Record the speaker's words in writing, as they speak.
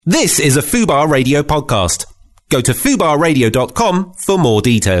This is a Fubar Radio podcast. Go to fubarradio.com for more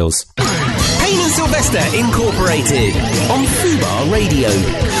details. Payne and Sylvester Incorporated on Fubar Radio.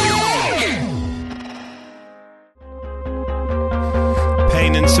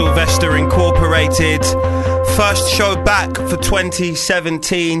 Payne and Sylvester Incorporated. First show back for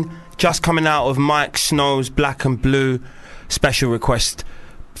 2017. Just coming out of Mike Snow's Black and Blue. Special request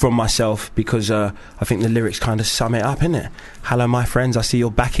from myself because I think the lyrics kind of sum it up, innit? Hello, my friends. I see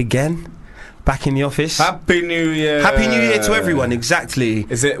you're back again. Back in the office. Happy New Year. Happy New Year to everyone. Exactly.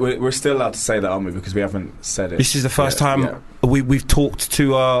 Is it? We're still allowed to say that, aren't we? Because we haven't said it. This is the first time we've talked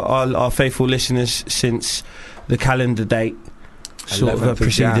to our faithful listeners since the calendar date sort of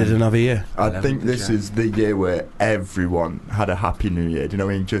preceded another year. I think this is the year where everyone had a happy New Year. Do you know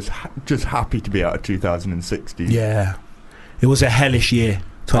what I mean? Just happy to be out of 2016. Yeah. It was a hellish year.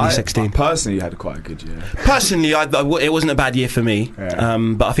 2016. I personally had quite a good year. Personally, it wasn't a bad year for me,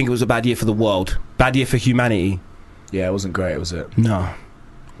 but I think it was a bad year for the world. Bad year for humanity. Yeah, it wasn't great, was it? No.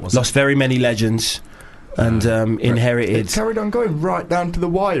 Lost very many legends and inherited. It carried on going right down to the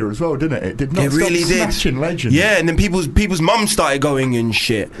wire as well, didn't it? It did not it stop really smashing legends. Yeah, and then people's mums started going and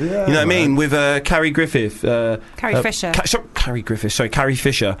shit. Yeah, you know what I mean? With Carrie Griffith. Carrie Fisher. Carrie Griffith, sorry, Carrie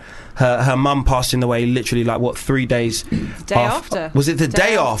Fisher. Her mum passing away literally 3 days Day after. Was it the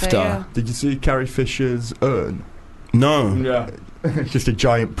day after? Yeah. Did you see Carrie Fisher's urn? No. Yeah. Just a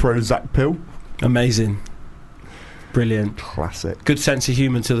giant Prozac pill. Amazing. Brilliant. Classic. Good sense of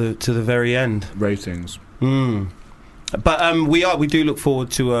humour to the very end. Ratings. But we do look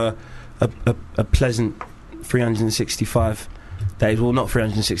forward to a pleasant 365 days. Well, not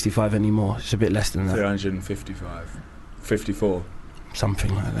 365 anymore. It's a bit less than that. 355. 54.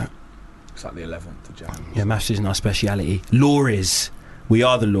 Something like that. It's like the 11th of January. Yeah, maths isn't our speciality. Law is. We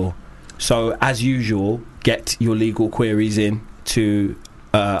are the law. So, as usual, get your legal queries in to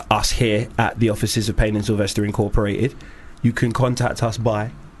us here at the offices of Payne and Sylvester Incorporated. You can contact us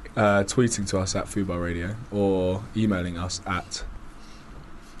by tweeting to us at Fubar Radio or emailing us at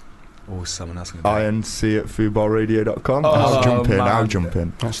someone else. inc@fubarradio.com. Oh, I'll jump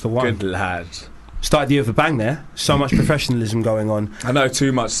in. That's the one. Good lad. Started the year with a bang there. So much professionalism going on. I know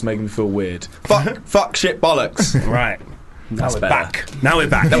too much is making me feel weird. Fuck shit bollocks. Right. Now That's we're better. back. Now we're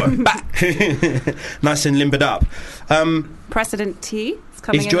back. Nice and limbered up. President T is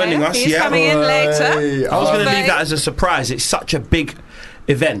coming He's in joining later. us, He's yeah. coming in later. I was going to leave that as a surprise. It's such a big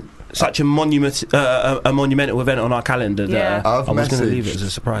event. Such a monumental event on our calendar that I was going to leave it as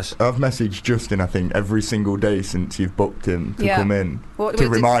a surprise. I've messaged Justin, I think, every single day since you've booked him to come in to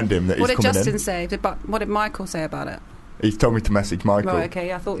remind him that he's coming in. What did Justin say? What did Michael say about it? He's told me to message Michael. Right,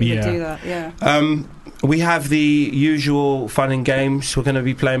 okay, I thought you would do that, yeah. We have the usual fun and games. We're going to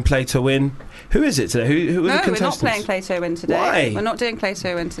be playing Play to Win. Who is it today? Who are the contestants? No, we're not playing Play to Win today. Why? We're not doing Play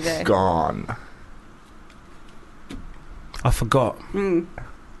to Win today. Gone. I forgot.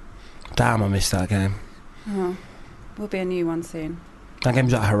 Damn, I missed that game. Oh, will be a new one soon. That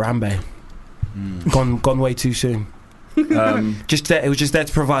game's like Harambe. Gone way too soon. It was just there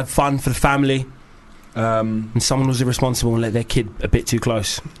to provide fun for the family. And someone was irresponsible and let their kid a bit too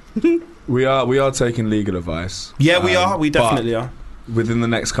close. We are taking legal advice. Yeah, we are. We definitely are. Within the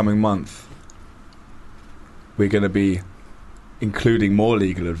next coming month, we're going to be including more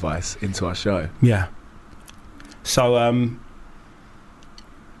legal advice into our show. Yeah. So,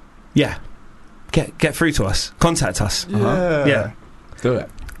 yeah. Get through to us. Contact us. Yeah. Do it.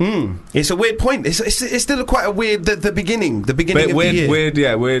 It's a weird point. It's still quite a weird the beginning of the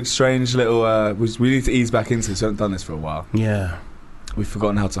year. Weird, strange little. We need to ease back into this. We haven't done this for a while. Yeah. We've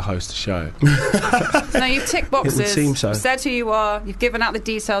forgotten how to host a show. No, you've ticked boxes. It would seem so. You've said who you are. You've given out the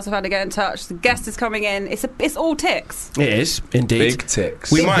details of how to get in touch. The guest is coming in. It's all ticks. It is indeed. Big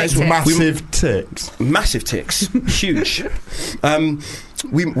ticks. We might as well Massive ticks. Massive ticks. Huge.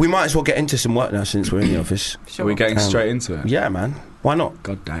 We might as well get into some work now since we're in the office. Sure. Are we getting straight into it? Yeah, man. Why not?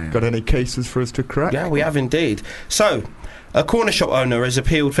 God damn. Got any cases for us to crack? Yeah, we have indeed. So, a corner shop owner has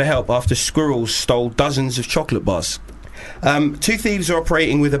appealed for help after squirrels stole dozens of chocolate bars. Two thieves are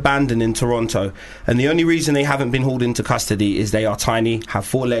operating with abandon in Toronto, and the only reason they haven't been hauled into custody is they are tiny, have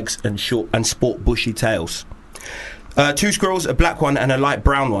 4 legs, and sport bushy tails. 2 squirrels, a black one and a light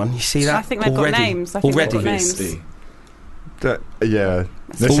brown one. You see that? I think they've got names. Obviously. Yeah.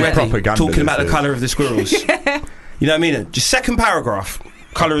 This is Already propaganda. talking about the colour of the squirrels. Yeah. You know what I mean? Just second paragraph.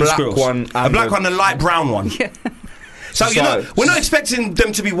 Colour of the squirrels. A black one and a light brown one. Yeah. So we're not expecting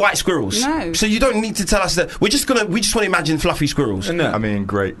them to be white squirrels. No. So you don't need to tell us that. We just want to imagine fluffy squirrels. No. I mean,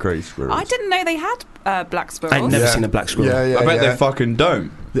 great squirrels. I didn't know they had black squirrels. I've never seen a black squirrel. Yeah, I bet they fucking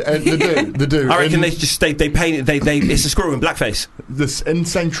don't. They do. I reckon they paint it. They it's a squirrel in blackface. In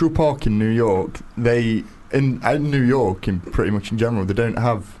Central Park in New York, in New York, pretty much in general, they don't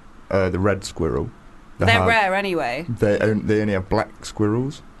have the red squirrel. They're rare anyway. They only have black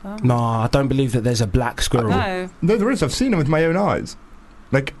squirrels. Oh. No, I don't believe that there's a black squirrel. No. No, there is. I've seen them with my own eyes.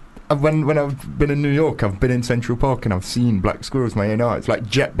 Like when I've been in New York, I've been in Central Park and I've seen black squirrels with my own eyes, like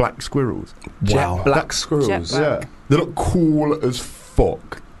jet black squirrels. Wow. Jet black squirrels. Jet black. Yeah, they look cool as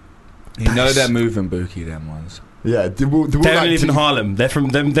fuck. You know they're moving bookie, them ones. Yeah, they don't live in Harlem. They're from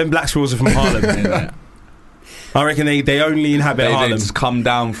them black squirrels are from Harlem. Yeah. I reckon they only inhabit They Harlem. just come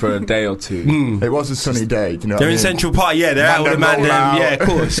down for a day or two. Mm. It was a sunny day. Do you know They're what I in mean? Central Park, yeah. They're out with the Man, man. roll out. Yeah,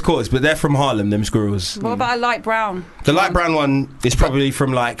 of course. But they're from Harlem, them squirrels. What about a light brown? The light brown one is probably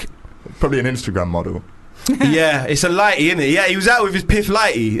from like, Probably an Instagram model. yeah, it's a lighty, isn't it? Yeah, he was out with his piff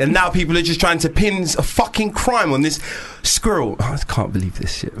lighty, and now people are just trying to pin a fucking crime on this squirrel. Oh, I can't believe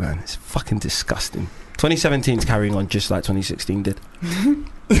this shit, man. It's fucking disgusting. 2017's carrying on just like 2016 did.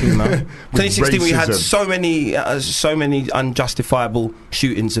 You know? 2016 we had racism. so many unjustifiable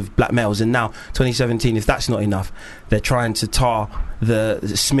shootings of black males, and now 2017, if that's not enough, they're trying to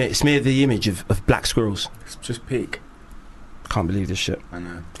smear the image of black squirrels. It's just peak. Can't believe this shit. I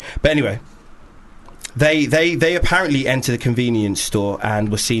know. But anyway, they apparently entered a convenience store and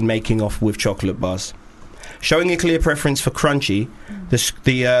were seen making off with chocolate bars. Showing a clear preference for crunchy,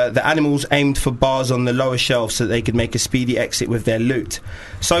 the animals aimed for bars on the lower shelves so that they could make a speedy exit with their loot.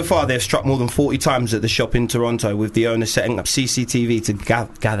 So far, they've struck more than 40 times at the shop in Toronto, with the owner setting up CCTV to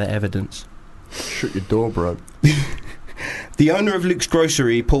gather evidence. Shut your door, bro. The owner of Luke's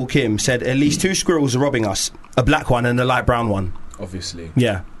Grocery, Paul Kim, said at least 2 squirrels are robbing us, a black one and a light brown one. Obviously.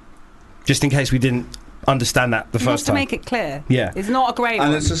 Yeah. Just in case we didn't understand that the He first wants to time. make it clear. Yeah. It's not a grey And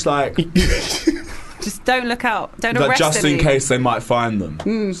one. it's just like, Just don't look out. Don't like arrest just in any. case they might find them.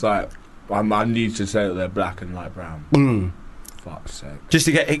 It's like, I need to say that they're black and light brown. Mm. Fuck's sake. Just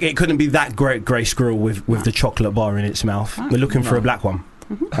to get it couldn't be that great grey squirrel with the chocolate bar in its mouth. We're looking for a black one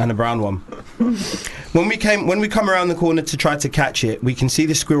and a brown one. When we come around the corner to try to catch it, we can see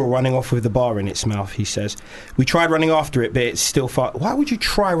the squirrel running off with the bar in its mouth. He says, "We tried running after it, but it's still far." Why would you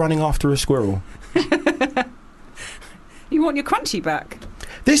try running after a squirrel? You want your crunchy back.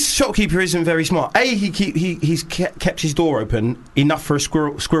 This shopkeeper isn't very smart. He's kept his door open enough for a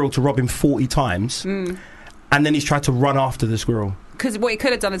squirrel to rob him 40 times, and then he's tried to run after the squirrel. Because what he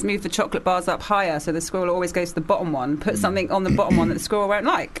could have done is move the chocolate bars up higher so the squirrel always goes to the bottom one, put something on the bottom one that the squirrel won't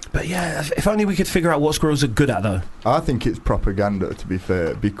like. But yeah, if only we could figure out what squirrels are good at, though. I think it's propaganda, to be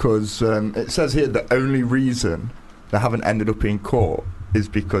fair, because it says here the only reason they haven't ended up in court is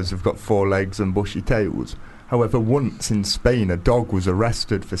because they've got 4 legs and bushy tails. However, once in Spain, a dog was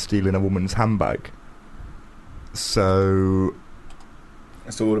arrested for stealing a woman's handbag. So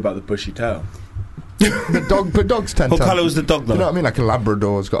It's all about the bushy tail. but dogs tend What to. colour was the dog, though? You know what I mean? Like a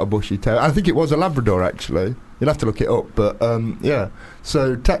Labrador's got a bushy tail. I think it was a Labrador, actually. You'll have to look it up, but yeah.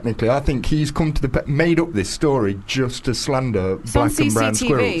 So technically, I think he's come to made up this story just to slander It's on black and brown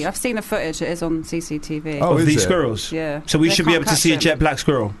squirrels. CCTV. I've seen the footage. It is on CCTV. Oh, Of is these it? squirrels. Yeah. So we They should be can't able to catch see a them. jet black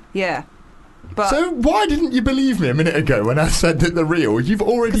squirrel. Yeah. But So why didn't you believe me a minute ago when I said that they're real? You've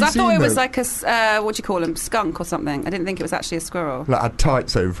already seen because I thought it was them. like a what do you call them, skunk or something. I didn't think it was actually a squirrel. Like had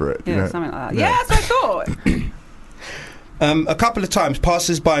tights over it. Yeah, you know? something like that. Yeah. Yeah, that's what I thought. A couple of times,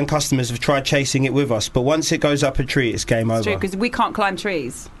 passers-by and customers have tried chasing it with us, but once it goes up a tree, it's game It's true over. because we can't climb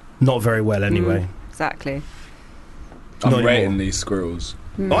trees. Not very well, anyway. Exactly. I'm Not rating anymore. these squirrels.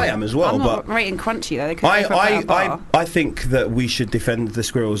 I am as well, I'm not but rating crunchy though. They could go for a bar. I think that we should defend the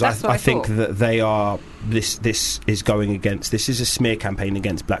squirrels. That's what I I think thought. that they are. This is going against. This is a smear campaign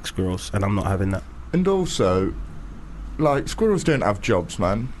against black squirrels, and I'm not having that. And also, like, squirrels don't have jobs,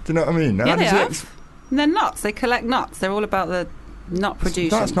 man. Do you know what I mean? Yeah, How they does it- have. And they're nuts. They collect nuts. They're all about the nut production.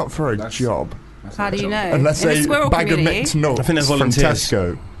 That's not for a That's- job. How do you know? Unless In the they squirrel bag of community, mixed nuts I think they're from volunteers.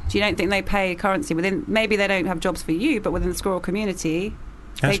 Tesco. do you don't think they pay currency within? Maybe they don't have jobs for you, but within the squirrel community,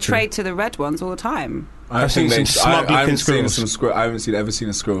 That's they true. trade to the red ones all the time. I I've seen some smug-looking squirrels. I haven't ever seen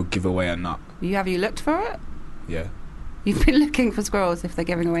a squirrel give away a nut. Have you looked for it? Yeah. You've been looking for squirrels if they're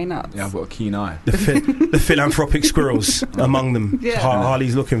giving away nuts. Yeah, I've got a keen eye. The philanthropic squirrels among them. Yeah.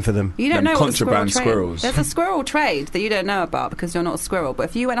 Harley's looking for them. You don't Them know what the squirrel contraband trade. squirrels. There's a squirrel trade that you don't know about because you're not a squirrel. But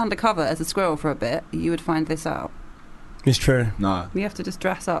if you went undercover as a squirrel for a bit, you would find this out. It's true. Nah. You have to just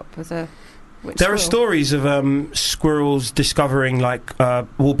dress up as a witch There are squirrel. stories of squirrels discovering, like,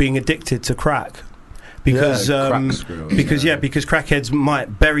 or being addicted to crack. Because Crack squirrels. because crackheads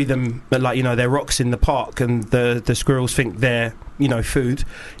might bury them, like, you know, they're rocks in the park, and the squirrels think they're, you know, food,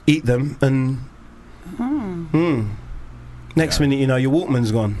 eat them, and Next minute, you know, your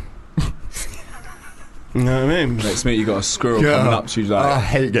Walkman's gone. You know what I mean? Next minute, you got a squirrel coming up to you like. I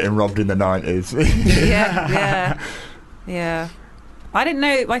hate getting robbed in the 90s. Yeah. I didn't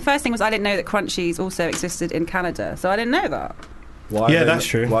know. My first thing was I didn't know that Crunchies also existed in Canada, so I didn't know that. Why Yeah, that's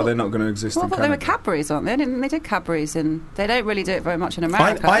true. Why are they not going to exist Well, I in thought Canada? they were Cadbury's, aren't they? They did Cadbury's, and they don't really do it very much in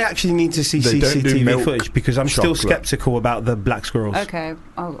America. I actually need to see They don't do CCTV milk footage because I'm still chocolate. sceptical about the black squirrels. Okay,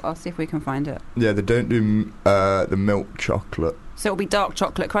 I'll see if we can find it. Yeah, they don't do the milk chocolate. So it'll be dark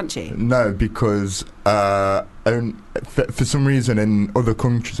chocolate crunchy. No, because for some reason in other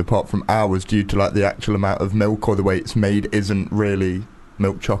countries apart from ours, due to like the actual amount of milk or the way it's made, isn't really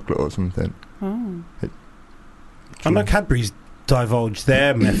milk chocolate or something. Oh. I know Cadbury's divulge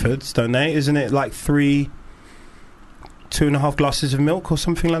their methods, don't they? Isn't it like 2.5 glasses of milk or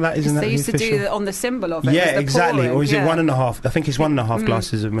something like that? Isn't that They the used to official? do on the symbol of it. Yeah, was the exactly. pouring, Or is it yeah. 1.5? I think it's 1.5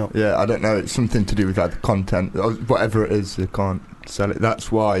 glasses of milk. Yeah, I don't know. It's something to do with like the content, or whatever it is. They can't sell it.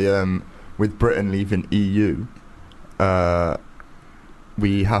 That's why with Britain leaving EU,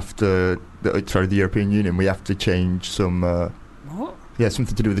 we have to. The European Union. We have to change some. What? Yeah,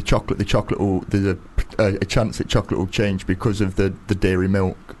 something to do with the chocolate. The chocolate will. There's a chance that chocolate will change because of the dairy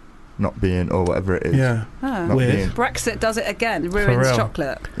milk not being, or whatever it is. Yeah. Oh. Not Weird. being. Brexit does it again. For Ruins real.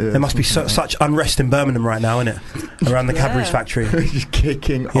 chocolate. Yeah, There must be something such unrest in Birmingham right now, isn't it? Around the Cadbury's Yeah. factory. like that. Just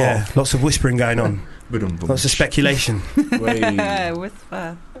kicking Yeah, off. lots of whispering going on. Ba-dum-bum. Lots of speculation. Wait.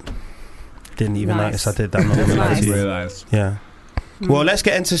 Whisper. Didn't even Nice. notice I did that. I'm not gonna lie Nice. to you. Realise. Yeah. Well, let's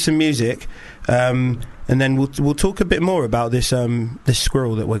get into some music, and then we'll talk a bit more about this this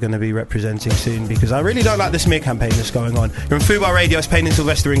squirrel that we're going to be representing soon, because I really don't like the smear campaign that's going on. You're on Fubar Radio, it's Payne and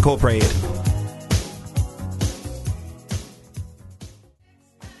Sylvester Incorporated.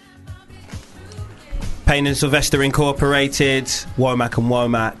 Payne and Sylvester Incorporated, Womack and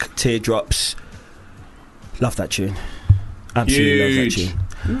Womack, Teardrops. Love that tune. Absolutely love that Huge.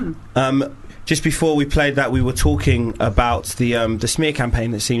 tune. Just before we played that, we were talking about the smear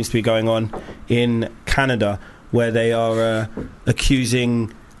campaign that seems to be going on in Canada, where they are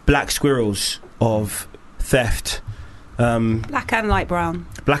accusing black squirrels of theft. Black and light brown.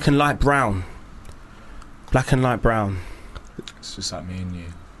 Black and light brown. Black and light brown. It's just like me and you.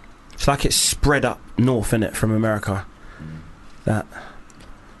 It's like it's spread up north, innit, from America. That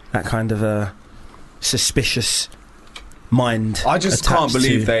kind of a suspicious mind. I just can't attached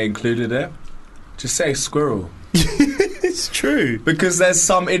believe to- they included it. Just say squirrel. It's true. Because there's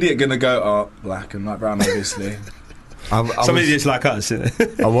some idiot going to go, oh, black and light brown, obviously. I Some was- idiots like us,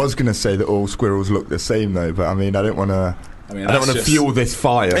 innit? I was going to say that all squirrels look the same though, but I mean, I don't want to. I mean, I don't that's want to just- fuel this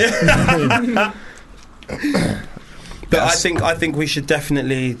fire. But I That's- think we should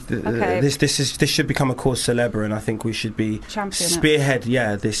definitely Okay. this should become a cause célèbre, and I think we should be Champion it. spearhead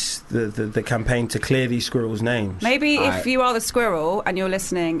the campaign to clear these squirrels' names. Maybe if Alright. you are the squirrel and you're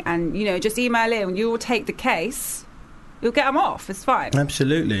listening, and just email in, you will take the case. You'll get them off. It's fine.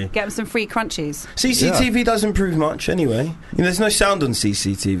 Absolutely. Get them some free crunchies. CCTV doesn't prove much anyway. There's no sound on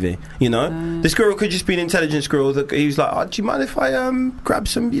CCTV. The squirrel could just be an intelligent squirrel that he was like, oh, do you mind if I grab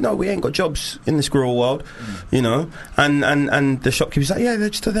some? We ain't got jobs in the squirrel world, And the shopkeeper's like, yeah, they're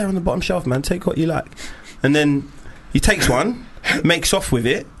just there on the bottom shelf, man. Take what you like. And then he takes one, makes off with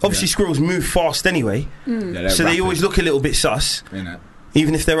it. Obviously, squirrels move fast anyway, Yeah, they're so they rapid, always look a little bit sus, innit?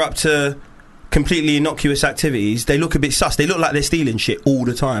 even if they're up to completely innocuous activities. They look a bit sus. They look like they're stealing shit all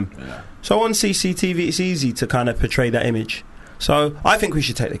the time. Yeah. So on CCTV, it's easy to kind of portray that image. So I think we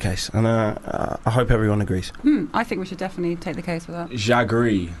should take the case, and I hope everyone agrees. I think we should definitely take the case for that.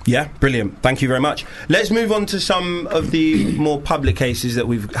 J'agree. Yeah, brilliant. Thank you very much. Let's move on to some of the more public cases that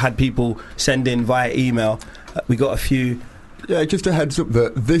we've had people send in via email. We got a few. Yeah, just a heads up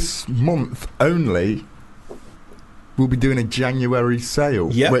that this month only we'll be doing a January sale,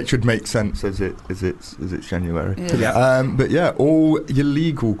 Yep. which would make sense as it's January. Yeah. But yeah, all your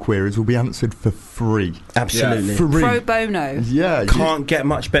legal queries will be answered for free. Absolutely. Free. Pro bono. Yeah, Can't get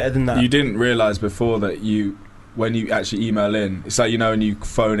much better than that. You didn't realise before that when you actually email in, it's like, when you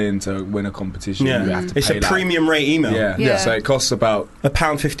phone in to win a competition, you have to It's pay a premium rate email. Yeah. Yeah. So it costs about,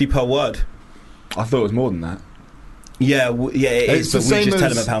 £1.50 per word. I thought it was more than that. Yeah, it It's is, the but we same just tell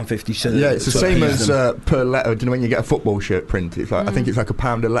as- them £1.50. So yeah, it's the sort of same appease as them. per letter. Do you know when you get a football shirt printed? It's like, I think it's like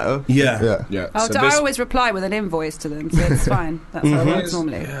 £1 a letter. Yeah. Yeah. Yeah. Oh, so so this- I always reply with an invoice to them, so it's fine. That's how it Mhm. works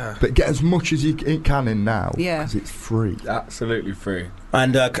normally. But get as much as you can in now. Yeah. Because it's free. absolutely free.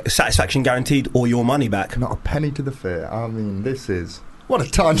 And satisfaction guaranteed, or your money back. Not a penny to the fair. I mean, this is... What a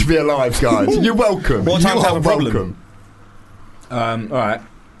time to be alive, guys. You're welcome. What time You to have are a problem? welcome. All right.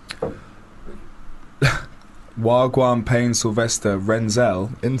 Wagwan, Payne, Sylvester,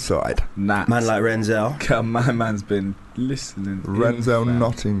 Renzel, Inside. Nat. Man like Renzel. My man's been listening. Renzel man.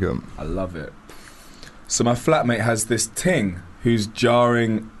 Nottingham. I love it. So my flatmate has this ting who's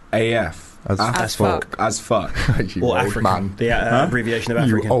jarring AF. As fuck. As fuck. You Or old African. man. The abbreviation of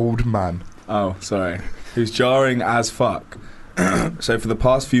You African. old man. Oh, sorry. Who's jarring as fuck. So for the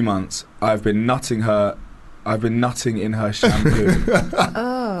past few months, I've been nutting in her shampoo.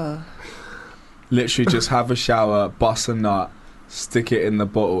 Oh. Literally just have a shower, bust a nut, stick it in the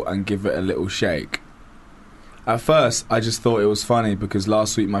bottle and give it a little shake. At first, I just thought it was funny because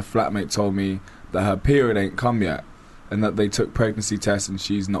last week my flatmate told me that her period ain't come yet and that they took pregnancy tests and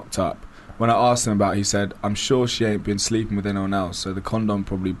she's knocked up. When I asked him about it, he said, I'm sure she ain't been sleeping with anyone else, so the condom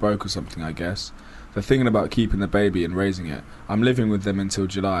probably broke or something, I guess. They're thinking about keeping the baby and raising it. I'm living with them until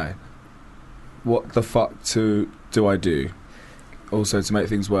July. What the fuck do I do? Also, to make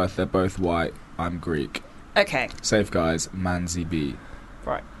things worse, they're both white. I'm Greek. Okay. Safe guys, Manzi B.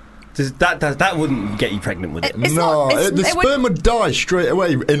 Right. That wouldn't get you pregnant with it. It's no, not- it's- the it would- sperm would die straight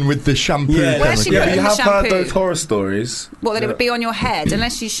away in with the shampoo. Yeah. Where's she Yeah, but putting you the have heard shampoo? those horror stories. Well, that it would be on your head,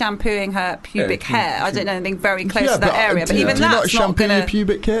 unless she's shampooing her pubic Yeah, hair. I don't know anything very close Yeah, to that area, but even do you not that's not shampoo going your to.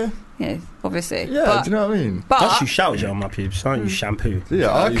 pubic hair? Yeah, obviously. Yeah, but, do you know what I mean? but That's you shower gel on my pubes, aren't you? Shampoo. Yeah,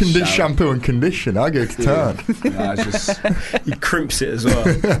 I you can do shower. shampoo and condition. I go to town. Nah, it's just, He crimps it as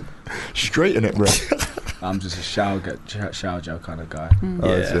well. Straighten it, bro. I'm just a shower gel kind of guy. Oh,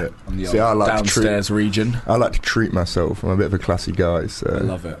 that's Yeah. it. On the See, old I like to treat- downstairs region. I like to treat myself. I'm a bit of a classy guy, so. I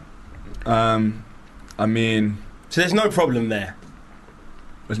love it. I mean, So there's no problem there.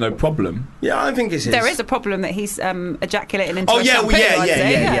 there's no problem. Yeah, I think it's his. there is a problem that he's ejaculating into Oh a yeah, shampoo, well, I'd yeah.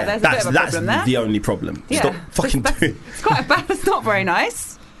 say. There's a bit of a That's problem there. the only problem. Yeah. Stop fucking doing. It's quite bad. It's not very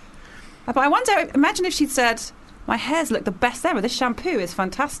nice. But I wonder. Imagine if she'd said, "My hair's look the best ever. This shampoo is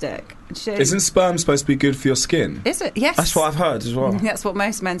fantastic." Isn't sperm supposed to be good for your skin? Is it? Yes. That's what I've heard as well. That's what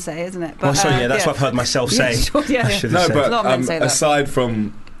most men say, isn't it? But, Well, sorry, yeah, that's what I've heard myself say. Yeah, sure, yeah, I yeah. should No, have said. but A lot of men say that. aside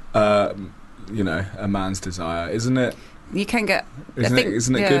from, a man's desire, isn't it? You can get.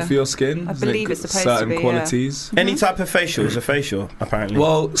 Isn't it good for your skin? I Isn't believe it it's supposed to certain be, yeah. qualities? Any type of facial is a facial, apparently.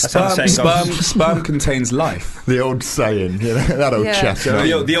 Well, That's how the saying goes. sperm contains life. The old saying, you know, that old Yeah. chestnut.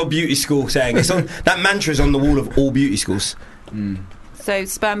 The old beauty school saying. It's on that mantra's on the wall of all beauty schools. So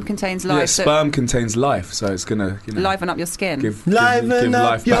sperm contains Yeah, life. So sperm contains life, so it's gonna liven up your skin. give Liven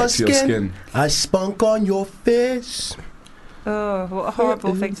up life your back to your skin. skin. I spunk on your face. Oh, what a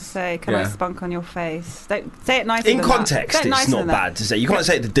horrible thing to say. Can I Yeah. spunk on your face? Don't say it nicer In than context, that. Say it it's nicer not than that. bad to say. You can't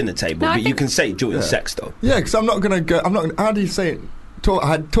say it at the dinner table, No, I but you think- can say it during Yeah. sex, though. Yeah, because I'm not going to go. How do you say it?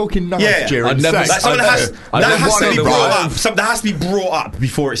 Talking nice Yeah, during I'd never sex. Like something I that know. I has don't to want be to brought drive. up. Something that has to be brought up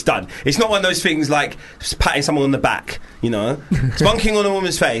before it's done. It's not one of those things like just patting someone on the back. You know, spunking on a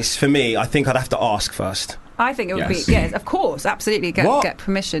woman's face. For me, I think I'd have to ask first. I think it would Yes. be, yes, of course, absolutely. What? Get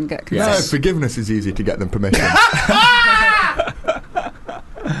permission, get No, consent. forgiveness is easy to get them permission.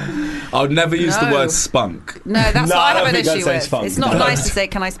 I would never use the No. word spunk. No, that's No, what I I have don't an think I'd issue say with. spunk. It's not No. nice to say,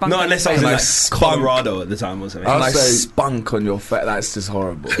 can I spunk Not on unless your I was in face? like spunk. Colorado at the time or something. I'll And I say- spunk on your face. That's just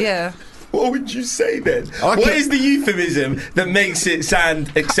horrible. Yeah. What would you say then? I What can- is the euphemism that makes it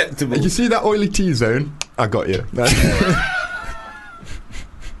sound acceptable? You see that oily T-zone? I got you.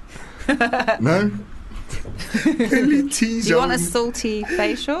 No? Oily Do T-zone. you want a salty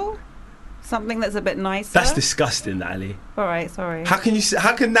facial? Something that's a bit nicer? That's disgusting, Ali. All right, sorry. How can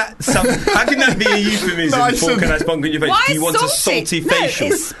that be a euphemism Nice for and- can I spunk on your face? Why Do you want salty? a salty No,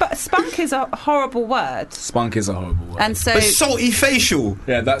 facial? spunk is a horrible word. Spunk is a horrible word. And so... A salty facial.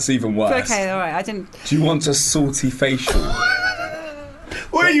 Yeah, that's even worse. Okay, all right, I didn't... Do you want a salty facial?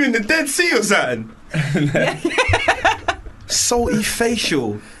 What are you in the Dead Sea or something? Salty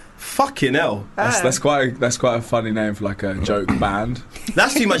facial. Fucking hell. That's quite a funny name for like a joke band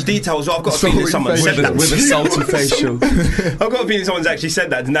That's too much detail as well. I've got a feeling Salty someone said facial. that. with a salty facial. I've got a feeling someone's actually said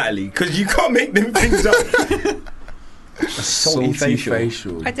that to Natalie because you can't make them things up. A salty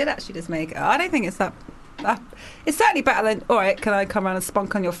facial. I did actually just make it. I don't think it's that... it's certainly better than, all right, can I come around and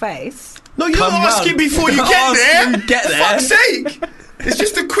spunk on your face? No, you're Come asking round. before you Ask get there. when you get For there. fuck's sake. It's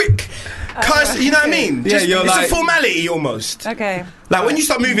just a quick curse, you know what I mean? Yeah, Just, you're it's like- a formality almost. Okay. Like when you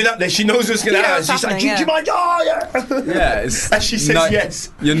start moving up there, she knows what's going to You know happen. what's She's like, happening, do you mind? Oh, yeah. Yeah, it's And she says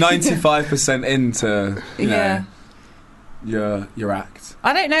yes. You're 95% into Yeah. your act.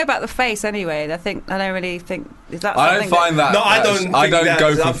 I don't know about the face anyway. I don't really think... Is that I don't something find that. No, I that's- don't I think don't that-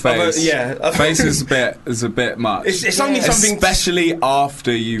 go for I've- face. yeah. Face is a bit much. It's something, especially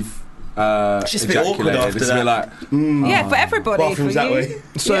after you've It's just a bit awkward ejaculated. after It's a bit that. like Yeah, for everybody. Bathrooms for that you. way.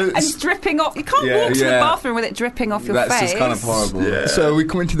 So, Yeah, and it's dripping off. You can't Yeah, walk to the yeah. bathroom with it dripping off your that's face. just kind of horrible. Yeah. so we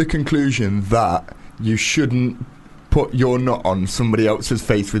come to the conclusion that you shouldn't put your nut on somebody else's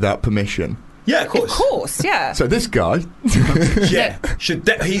face without permission. Yeah, of Of course, yeah. So this guy, Yeah,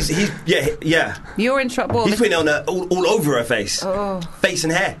 yeah. You're in trouble. He's been on all over her face, Oh, face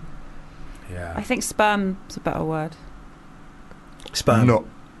and hair. Yeah. I think sperm's a better word. Sperm, nut,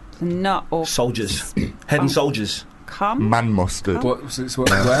 Nut or soldiers, head and soldiers. cum. man mustard, What was it?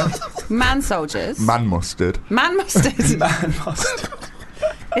 Where? Man soldiers. man mustard. Man mustard. Man mustard.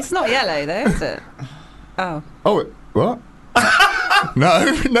 It's not yellow though, is it? Oh. Oh, what?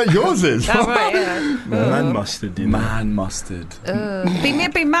 no, yours is. Oh, right, yeah. Man mustard, you know. Man mustard.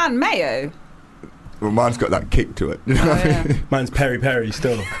 Be man mayo. Well, mine's got that kick to it. You know Oh, what I yeah. mean? Mine's peri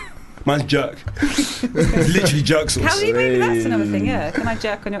still. Mine's jerk. It's literally jerk sauce. How do you maybe that's another thing, yeah. Can I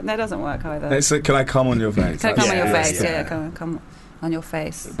jerk on your... No, it doesn't work either. It's can I come on your face? Can I come on your Yeah, face? yeah. Yeah, come on your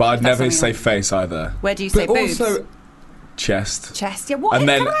face. But I'd That's never something say else. face either. Where do you say But boobs? also, Chest. Chest. Yeah, what? And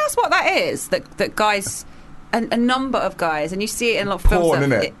then- Can I ask what that is? That guys... A number of guys, and you see it in a lot of films. Porn,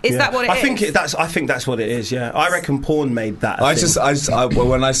 stuff. innit? Is that what it is? I think that's what it is. Yeah, I reckon porn made that. Well,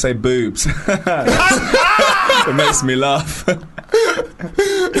 when I say boobs, it makes me laugh. And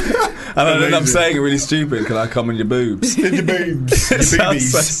I end up saying it really stupid. Can I come on your boobs? in your boobs. It sounds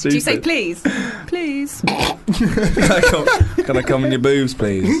so stupid. Do you say please? Please. Can I come on your boobs,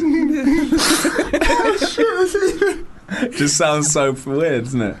 please? Just sounds so weird,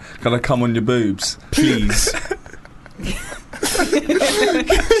 doesn't it? Can I come on your boobs, please? can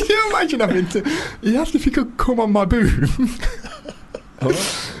you imagine having to? You asked if you could come on my boob.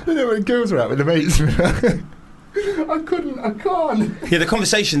 You know when girls are out with the mates. I can't. Yeah, the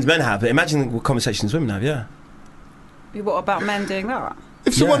conversations men have. But imagine what conversations women have. Yeah. What about men doing that?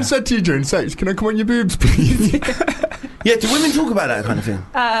 If someone Yeah. said to you during sex, "Can I come on your boobs, please?" Yeah. Do women talk about that kind of thing?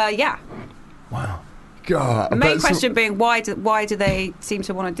 Yeah. Wow. God. The I main bet question being why do they seem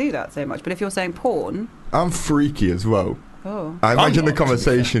to want to do that so much? But if you're saying porn, I'm freaky as well. oh, I imagine the not,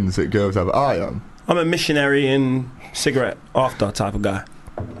 conversations that girls have. I am. I'm a missionary and cigarette after type of guy.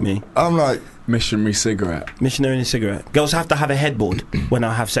 Me. I'm like, Missionary cigarette. Missionary and cigarette. Girls have to have a headboard when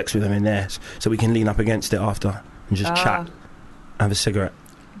I have sex with them in theirs, so we can lean up against it after and just chat. Have a cigarette.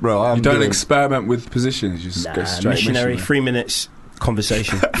 bro, I'm You don't doing- experiment with positions. You just go straight missionary. missionary. 3 minutes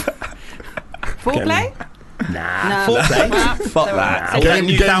conversation. foreplay? Nah. No. Foreplay. Fuck They're that. right. All that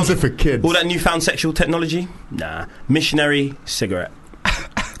Games newfound, are for kids. all that newfound sexual technology. Nah. Missionary cigarette.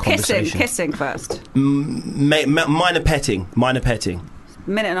 Conversation. Kissing first. Minor petting.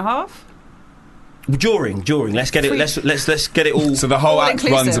 Minute and a half. During. Let's get it. Let's get it all. So the whole All act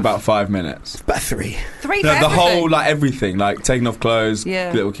inclusive. runs about 5 minutes. About 3. 3 No, for the whole, everything. like everything, like taking off clothes,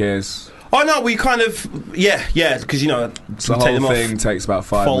 Yeah. little kiss. Oh no, we kind of yeah, because you know, So the take them whole off, thing takes about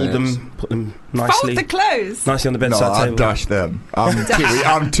 5 fold minutes. them, put them Fold nicely, the clothes. nicely on the No, bedside I table. dash them.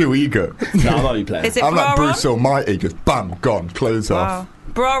 I'm too eager. No, I'm only playing. Is it I'm bra like on? Bruce Almighty, just bam, gone, clothes off. Wow.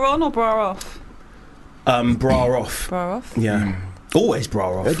 Bra on or bra off? Bra off. Bra off. Yeah, always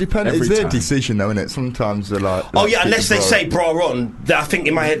bra off. It depends. Every It's their time. decision, though, isn't it? Sometimes they're like. Oh let's yeah, keep unless the they bra say on. bra on, I think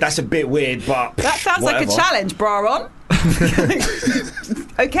in my head that's a bit weird. But That sounds like a whatever. challenge. Bra on.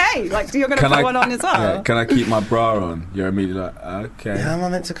 Okay, like you're going to Can put I- one on as well. Yeah, can I keep my bra on? You're immediately like, okay. How am I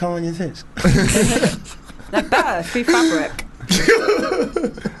meant to come on your tits? No, better. Be fabric.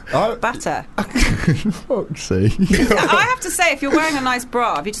 I, Better. fuck's sake. I have to say, if you're wearing a nice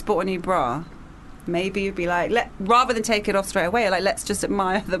bra, if you just bought a new bra, maybe you'd be like, rather than take it off straight away, like let's just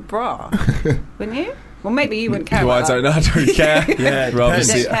admire the bra, wouldn't you? Well, maybe you wouldn't care. Well, I about don't that. know. I don't care. Yeah, rather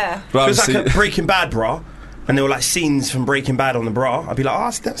depends. see, Don't care. If rather it was see. like a Breaking Bad bra, and there were like scenes from Breaking Bad on the bra, I'd be like,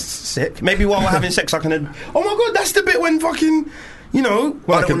 oh, that's sick. Maybe while we're having sex, I can. Oh my god, that's the bit when fucking. You know,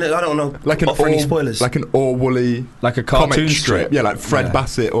 Well, I don't know. Like an offer any all, spoilers. like an all woolly like a cartoon comic strip. Yeah, like Fred Yeah.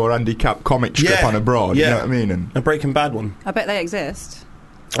 Bassett or Andy Cap comic strip Yeah, on a bra. You yeah. know what I mean? And a Breaking Bad one, I bet they exist.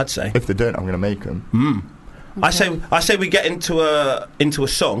 I'd say. if they don't, I'm going to make them. I say we get into a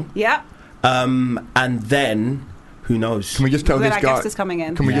song, Yeah. and then who knows? Can we just tell When this our guy? guest is coming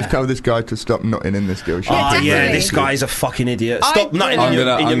in. Can we Yeah. just tell this guy to stop nutting in this girl? Yeah, Oh yeah, definitely. this guy's a fucking idiot. I Stop nutting agree. in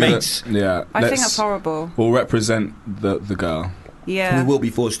your I'm gonna- mates. Yeah, I think let's- that's horrible. We'll represent the girl. Yeah. We will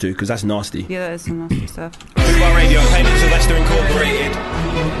be forced to because that's nasty. Yeah, that is some nasty stuff. Fubar Radio, Payment Sylvester Incorporated.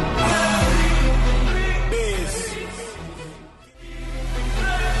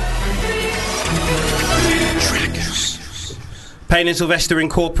 Payne and Sylvester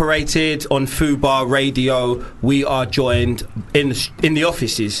Incorporated on Fubar Radio. We are joined in the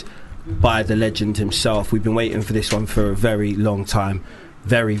offices by the legend himself. We've been waiting for this one for a very long time.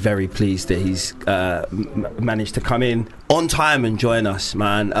 Very, very pleased that he's managed to come in on time and join us,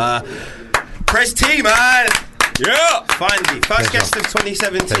 man. Press T, man. Yeah, finally, first guest of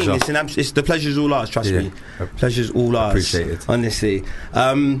 2017. Pleasure. It's the pleasure's all ours. Trust me, pleasure's all ours. Appreciate it. Honestly,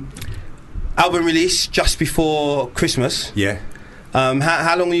 album release just before Christmas. Yeah.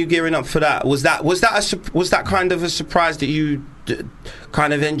 How long were you gearing up for that? Was that kind of a surprise that you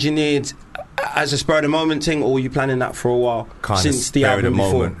kind of engineered as a spur of the moment thing, or were you planning that for a while since the album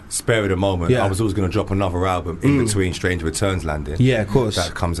before? Spare of the moment. Yeah. I was always going to drop another album in between Stranger Returns landing. Yeah, of course.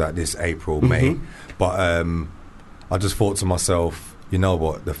 That comes out this April, May. But I just thought to myself, you know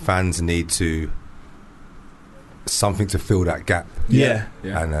what? The fans need something to fill that gap. Yeah.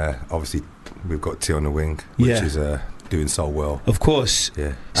 And obviously, we've got Tea on the Wing, which is doing so well. Of course.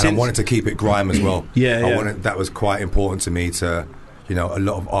 Yeah. And I wanted to keep it grime as well. Yeah. That was quite important to me to, you know, a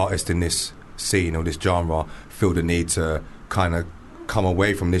lot of artists in this scene or this genre feel the need to kind of come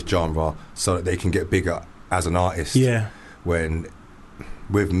away from this genre so that they can get bigger as an artist. Yeah. When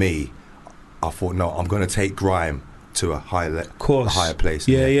with me, I thought, no, I'm going to take grime to a higher place.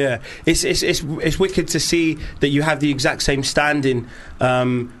 Yeah. It's wicked to see that you have the exact same standing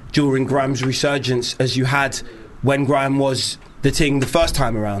during grime's resurgence as you had when grime was the thing the first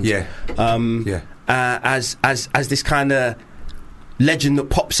time around. As this kind of legend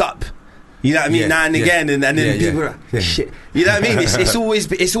that pops up. You know what I mean? Now and again, and then people are like, shit. You know what I mean? It's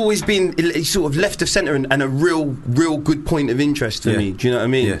always been sort of left of centre and a real good point of interest for me. Do you know what I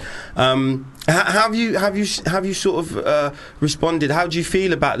mean? Have you sort of responded? How do you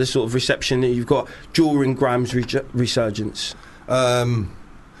feel about the sort of reception that you've got during grime's resurgence?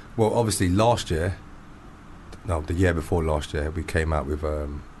 Well, obviously the year before last year, we came out with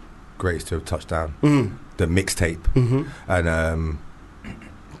Greatest to Have Touchdown, the mixtape, and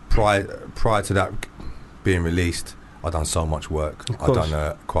prior to that being released, I'd done so much work. I'd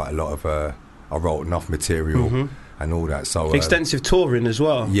done quite a lot of I wrote enough material and all that. So extensive touring as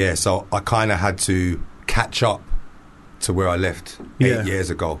well. Yeah, so I kind of had to catch up to where I left 8 years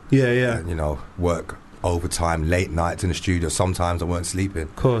ago. Yeah. And, you know, work overtime, late nights in the studio. Sometimes I weren't sleeping.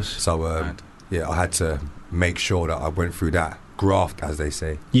 Of course. So I had to make sure that I went through that graft, as they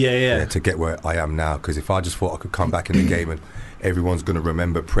say. Yeah, to get where I am now. Because if I just thought I could come back in the game and everyone's going to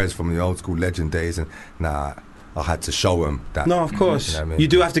remember Prez from the old school legend days, and I had to show them that. No, of course. You know what I mean? You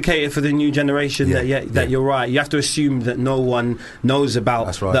do have to cater for the new generation. That you're right. You have to assume that no one knows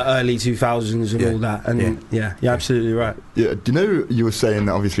about the early 2000s and all that. And you're absolutely right. Yeah. Do you know you were saying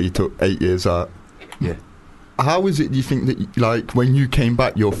that obviously you took 8 years out? Yeah. How is it, do you think, that like when you came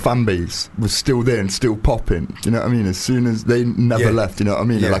back, your fan base was still there and still popping? Do you know what I mean? As soon as they never left, you know what I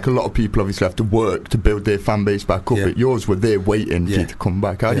mean? Yeah. Like a lot of people obviously have to work to build their fan base back up. But yours were there waiting for you to come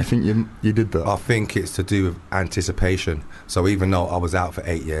back. How do you think you did that? I think it's to do with anticipation. So even though I was out for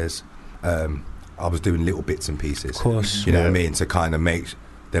 8 years, I was doing little bits and pieces. Of course. You know what I mean? To kind of make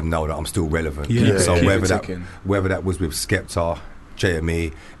them know that I'm still relevant. Yeah. So whether that was with Skepta,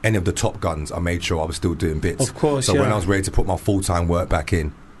 JME, any of the top guns, I made sure I was still doing bits. Of course. So when I was ready to put my full-time work back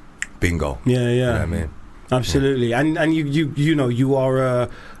in, bingo. Yeah. You know what I mean? Absolutely. Yeah. And you know, you are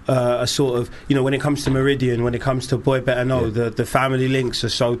a sort of, you know, when it comes to Meridian, when it comes to Boy Better Know, the family links are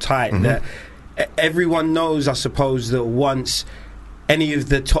so tight that everyone knows, I suppose, that once any of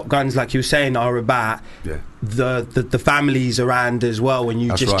the top guns, like you were saying, are about, the families around as well, when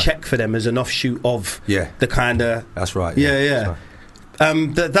you check for them as an offshoot of the kind of... That's right. Yeah.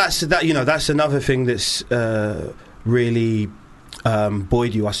 That's another thing that's really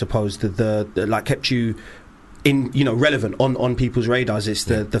buoyed you, I suppose, that like kept you in, you know, relevant on people's radars. It's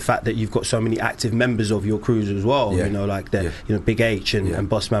the fact that you've got so many active members of your crews as well. You know, like you know, Big H and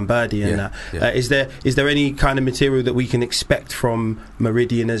Bossman Birdie and that. Is there any kind of material that we can expect from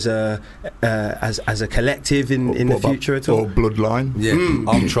Meridian as a collective in the future at all? Or Bloodline? Yeah,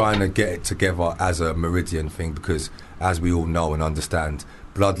 I'm trying to get it together as a Meridian thing because, as we all know and understand,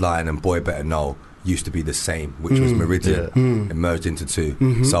 Bloodline and Boy Better Know used to be the same, which was Meridian, and merged into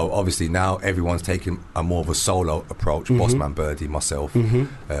two. So obviously now everyone's taking a more of a solo approach. Bossman Birdie, myself,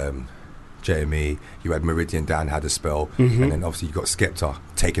 JME, you had Meridian, Dan had a spell, and then obviously you got Skepta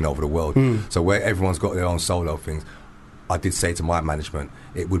taking over the world. So where everyone's got their own solo things, I did say to my management,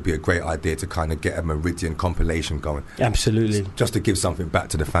 it would be a great idea to kind of get a Meridian compilation going. Absolutely. Just to give something back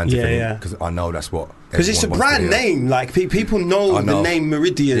to the fans. Because I know that's what... Because it's a brand name. Like, people know the name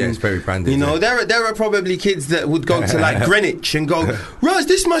Meridian. Yeah, it's very branded. You know, there are probably kids that would go to, like, Greenwich and go, Raz,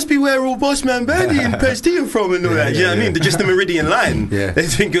 this must be where all Bossman Birdie and Pesti are from and all that. Do you know what I mean? They're just the Meridian line. They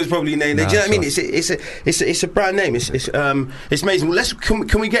think it was probably named... do you know what I mean? It's a brand name. It's amazing. Well,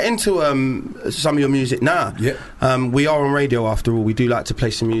 can we get into some of your music now? Yeah. We are on radio, after all. We do like to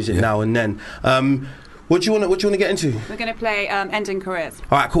play some music now and then. What do you want to get into? We're going to play Ending Careers.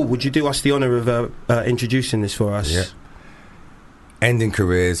 All right, cool. Would you do us the honour of introducing this for us? Yeah. Ending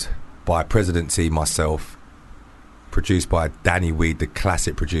Careers by President T, myself. Produced by Danny Weed, the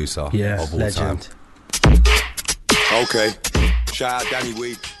classic producer of all legend. time. Okay. Shout out Danny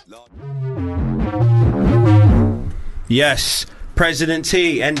Weed. Yes, President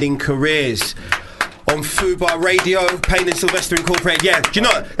T, Ending Careers. On Fubar Radio, Payne and Sylvester Incorporated. Yeah, do you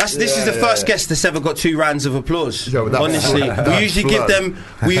know this is the first guest that's ever got 2 rounds of applause. Yo, honestly, we usually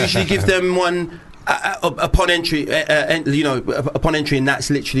give them one upon entry. Upon entry, and that's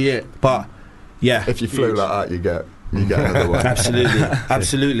literally it. But yeah, if you flew like that, you get another one.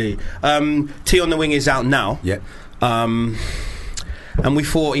 Absolutely. T on the Wing is out now. Yeah. And we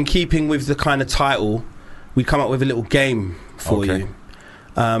thought, in keeping with the kind of title, we'd come up with a little game for you.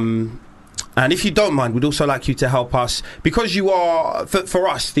 And if you don't mind, we'd also like you to help us, because you are, for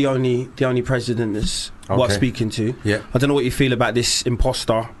us, the only president that's worth speaking to. Yeah. I don't know what you feel about this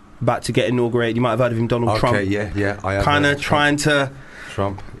imposter about to get inaugurated. You might have heard of him, Donald Trump. Yeah. I have kind of trying to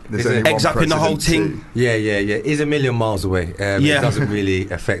Trump. eggs up in the whole thing. Yeah. He's a million miles away. It doesn't really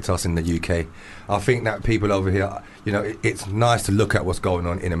affect us in the UK. I think that people over here, it's nice to look at what's going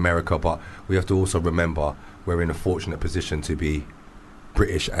on in America, but we have to also remember we're in a fortunate position to be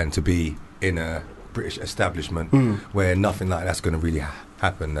British and to be in a British establishment where nothing like that's going to really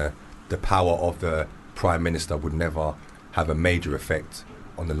happen. The power of the Prime Minister would never have a major effect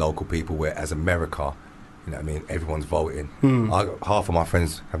on the local people, whereas America, you know what I mean, everyone's voting. Half of my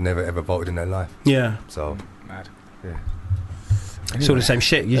friends have never ever voted in their life. Yeah. So mad. Yeah. It's all the same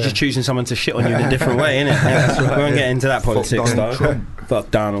shit. You're just choosing someone to shit on you in a different way, innit? Yeah, we won't get into that politics, though.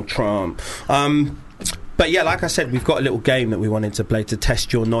 Fuck Donald Trump. But yeah, like I said, we've got a little game that we wanted to play to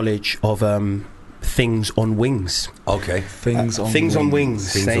test your knowledge of things on wings. Okay. Things on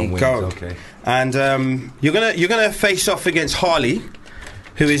wings. Things there on you wings. go. Okay. And you're gonna face off against Harley,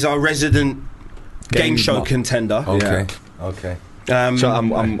 who is our resident game show contender. Okay. Okay. So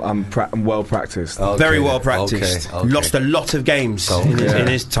I'm well practiced. Okay. Very well practiced. Okay. Lost a lot of games in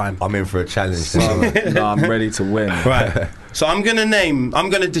his time. I'm in for a challenge. No, I'm ready to win. Right. So I'm going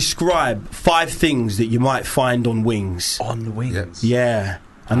to describe 5 things that you might find on wings. On the wings. Yeah.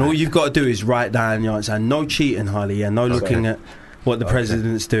 And all you've got to do is write down your answer. And no cheating, Harley. Yeah, no looking at what the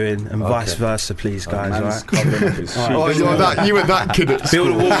president's doing, and vice versa, please, guys. Right? You were that kid at Build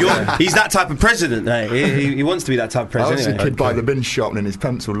a school. wall. He's that type of president. He wants to be that type of I president. was a kid by the bin sharpening his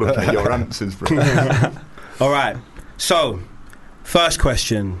pencil looking at your answers, bro. All right. So, first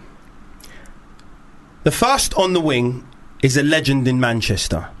question. The first on the wing is a legend in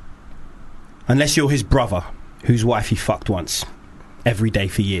Manchester. Unless you're his brother, whose wife he fucked once. Every day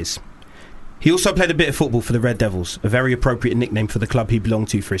for years. He also played a bit of football for the Red Devils, a very appropriate nickname for the club he belonged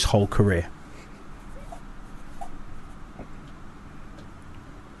to for his whole career.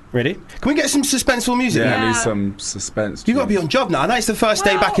 Ready? Can we get some suspenseful music? Yeah, now? I need some suspense. You got to be on job now. I know it's the first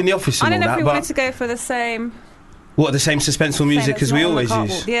day back in the office and I don't all know that, if we but wanted to go for the same... what, the same suspenseful music as we always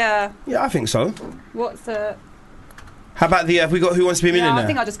use? Yeah. Yeah, I think so. What's the... How about the... have we got Who Wants to Be a Millionaire? I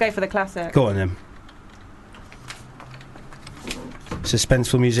think I'll just go for the classic. Go on then.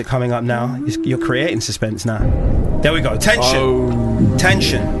 Suspenseful music coming up now. You're creating suspense now. There we go. Tension.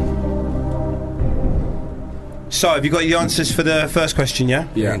 Tension. So, have you got the answers for the first question, yeah?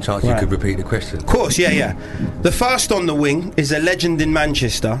 Yeah. Any chance you could repeat the question? Of course, yeah. The first on the wing is a legend in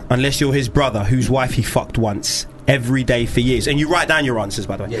Manchester, unless you're his brother, whose wife he fucked once. Every day for years. And you write down your answers,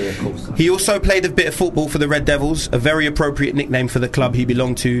 by the way. Yeah, of course. He also played a bit of football for the Red Devils, a very appropriate nickname for the club he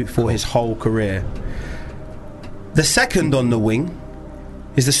belonged to for his whole career. The second on the wing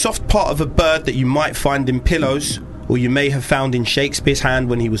is the soft part of a bird that you might find in pillows, or you may have found in Shakespeare's hand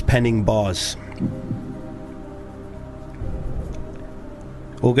when he was penning bars.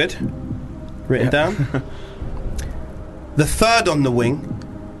 All good? Written down? The third on the wing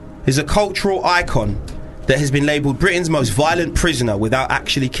is a cultural icon that has been labelled Britain's most violent prisoner without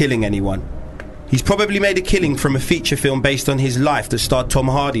actually killing anyone. He's probably made a killing from a feature film based on his life that starred Tom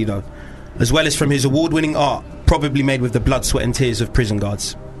Hardy, though, as well as from his award-winning art, probably made with the blood, sweat and tears of prison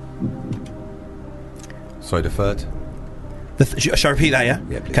guards. Sorry, the third? Shall I repeat that, yeah?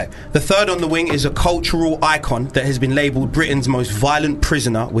 Yeah, please. Okay. The third on the wing is a cultural icon that has been labelled Britain's most violent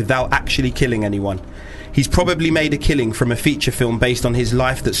prisoner without actually killing anyone. He's probably made a killing from a feature film based on his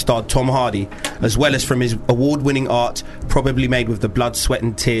life that starred Tom Hardy, as well as from his award-winning art, probably made with the blood, sweat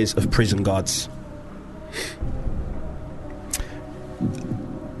and tears of prison guards.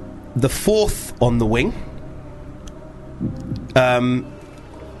 The fourth on the wing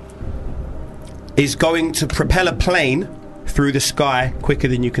is going to propel a plane through the sky quicker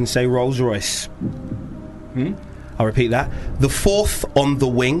than you can say Rolls-Royce. I'll repeat that. The fourth on the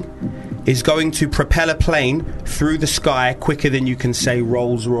wing is going to propel a plane through the sky quicker than you can say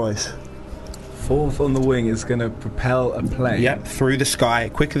Rolls Royce. Fourth on the wing is going to propel a plane. Yep, through the sky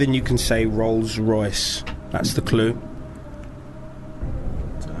quicker than you can say Rolls Royce. That's the clue.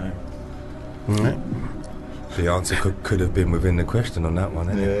 All right. The answer could have been within the question on that one,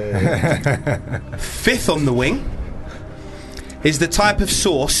 isn't it? Fifth on the wing is the type of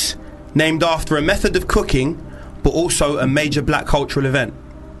sauce named after a method of cooking, but also a major black cultural event.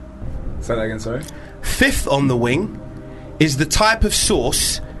 Say that again, sorry. Fifth on the wing is the type of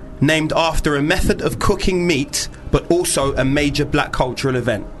sauce named after a method of cooking meat, but also a major black cultural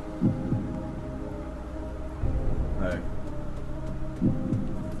event. No.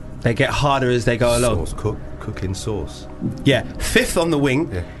 They get harder as they go along. Sauce, cooking sauce. Yeah. Fifth on the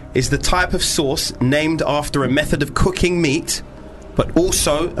wing is the type of sauce named after a method of cooking meat, but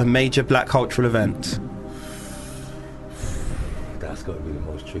also a major black cultural event. That's got to be the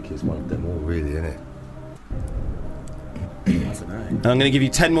most trickiest one of them all, really, isn't it? I don't know. I'm going to give you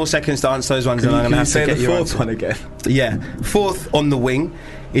 10 more seconds to answer those ones, and I'm going to have to get the your fourth answer. one again. Yeah. Fourth on the wing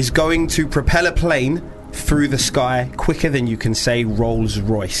is going to propel a plane through the sky quicker than you can say Rolls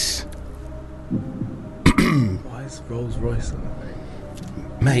Royce. Why is Rolls Royce on the thing?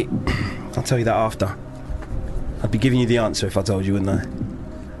 Mate, I'll tell you that after. I'd be giving you the answer if I told you, wouldn't I?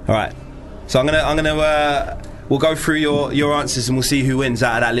 All right. So we'll go through your answers and we'll see who wins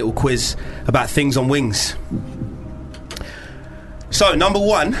out of that little quiz about things on wings. So number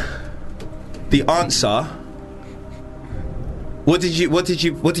one, the answer. What did you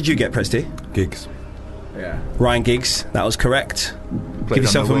get, Presty? Gigs. Yeah. Ryan Giggs. That was correct. Played Give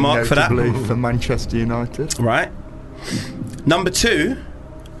yourself on a the wing, mark for that. notably for Manchester United. Right. Number two,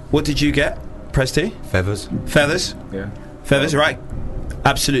 what did you get, Presty? Feathers. Feathers. Yeah. Feathers, right.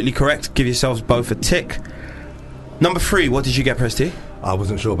 Absolutely correct. Give yourselves both a tick. Number three, what did you get, Presty? I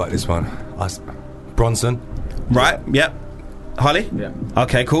wasn't sure about this one. Bronson. Right, yep. Holly? Yeah.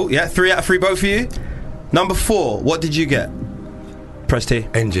 Okay, cool. Yeah, 3 out of 3 both for you. Number 4, what did you get, Presty?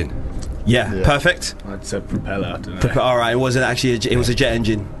 Engine. Yeah, Yeah. perfect. I'd say propeller, didn't I? Alright, it wasn't actually it was a jet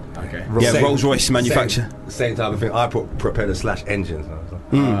engine. Okay. Yeah, Same- Rolls-Royce manufacturer. Same type of thing. I put propeller / engine. So I was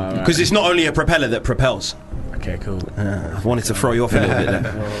like, Because it's not only a propeller that propels. Okay, cool. I wanted to throw you off a little bit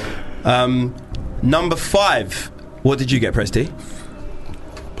there. Number 5, what did you get, Presty?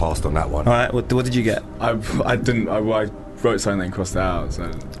 passed on that one. Alright, what did you get? I didn't. I wrote something and crossed it out. So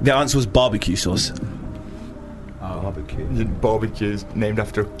The answer was barbecue sauce. Barbecue. Barbecues named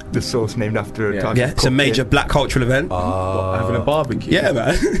after the sauce, named after a Yeah. type Yeah, of it's a major cooking. black cultural event. having a barbecue. Yeah,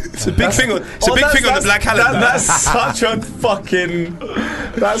 man. It's a big thing on. It's a big thing on the black calendar. That's such a fucking.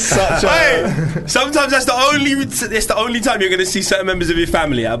 That's such a. Hey, sometimes that's the only time you're going to see certain members of your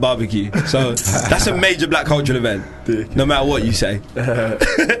family at a barbecue. So that's a major black cultural event, no matter what you say. But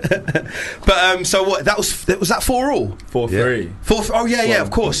so what? That was that 4-4? 4-3. 4. Oh yeah, of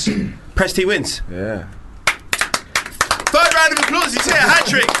course. Presty wins. Yeah. Third round of applause. He's here, hat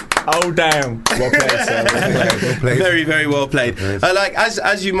trick. Oh damn! Well played, sir. Well played. Very, very well played. Like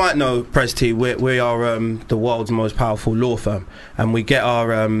as you might know, Presty, we are the world's most powerful law firm, and we get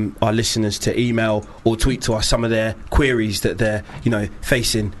our listeners to email or tweet to us some of their queries that they're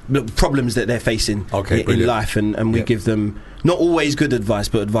facing, problems that they're facing in life, and we give them not always good advice,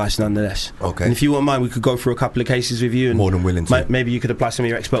 but advice nonetheless. Okay. And if you wouldn't mind, we could go through a couple of cases with you, and More than willing to. maybe you could apply some of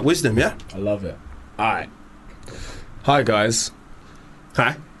your expert wisdom. Yeah. I love it. All right. Hi guys.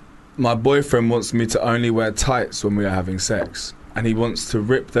 Hi. My boyfriend wants me to only wear tights when we are having sex, and he wants to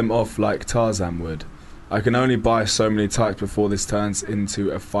rip them off like Tarzan would. I can only buy so many tights before this turns into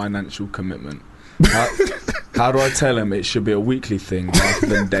a financial commitment. How do I tell him it should be a weekly thing rather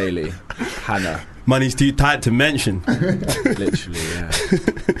than daily? Hannah. Money's too tight to mention. Literally, yeah.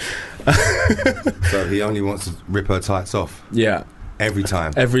 So he only wants to rip her tights off Yeah. every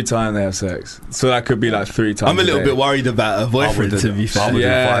time. Every time they have sex. So that could be like 3 times. I'm a little bit worried about her boyfriend, to be fair. I would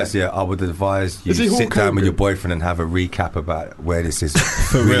Yeah. advise you Is he Hulk sit down with Hogan? your boyfriend and have a recap about where this is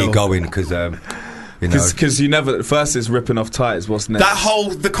real. really going, because Because you never. First is ripping off tights. What's next?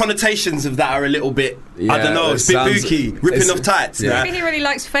 The connotations of that are a little bit, I Yeah, don't know, it it's a bit sounds- booky. Ripping it's- off tights. yeah. Maybe he really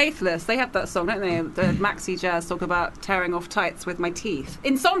likes Faithless. They have that song, don't they? The Maxi Jazz talk about tearing off tights with my teeth.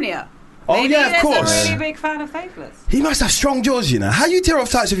 Insomnia. Oh, Maybe yeah, of there's course. a really big fan of Faithless. He must have strong jaws, How you tear off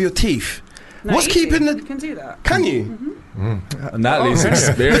tights with your teeth? No, What's easy. keeping You the... can do that. Can you? And that leads to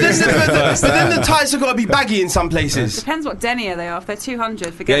experience. But then the tights have got to be baggy in some places. Depends what denier they are. If they're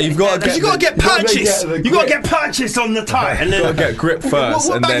 200, forget Yeah, it. you've got to Because you got to get purchase. the You got to get purchase on the tight, and You've got to then get grip first,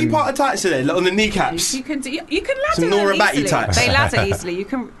 what and baggy then part of tights are there? Like on the kneecaps. You can ladder Some them Nora Batty easily. types. They ladder easily. You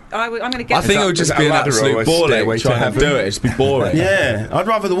can. I'm going to get. I think it would just is be that an a ladder or absolute a ball stairway ache to trying to heaven? do it. It'd just be boring. Yeah, I'd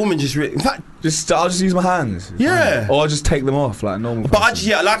rather the woman just. In fact, I'll just use my hands. Yeah. Or I'll just take them off like a normal. but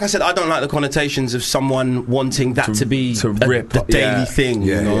person. like I said, I don't like the connotations of someone wanting that to be rip the daily thing.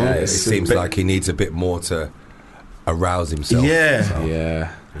 Yeah, you know? yeah, it it's a seems bit- like he needs a bit more to arouse himself. Yeah.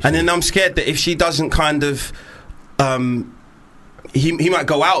 Yeah. And then I'm scared that if she doesn't kind of, he might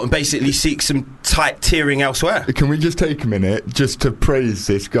go out and basically seek some tight tearing elsewhere. Can we just take a minute just to praise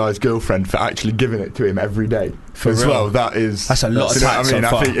this guy's girlfriend for actually giving it to him every day as real. well? That's a lot of you know what tight I mean, so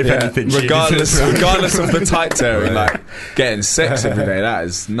far. I think if Yeah. anything, she regardless of the tight tearing, Right. like getting sex every day, that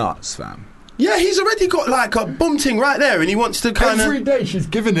is nuts, fam. Yeah, he's already got like a bum ting right there, and he wants to kind every of. day she's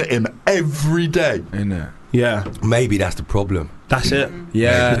giving it him every day. Innit? Yeah, Maybe that's the problem. that's it.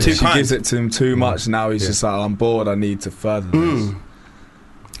 Yeah, You're too she kind. gives it to him too much. Now he's just like, I'm bored. I need to further this.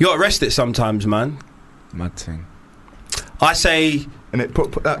 You got to rest it sometimes, man. Mad thing. I say And it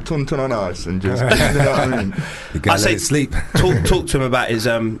put that ton on ice and just, you know what I mean? You gotta I say- let it sleep. talk to him about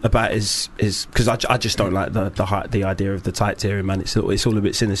his because I just don't like the idea of the tight tearing, man. It's all a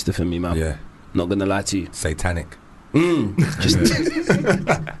bit sinister for me, man. Yeah, Not gonna lie to you. satanic.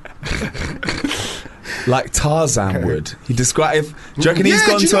 Like Tarzan would. He described. Do you reckon he's Yeah,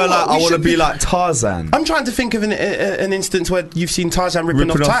 gone do you to know her like, what? We I want to should be be- like Tarzan? I'm trying to think of an instance where you've seen Tarzan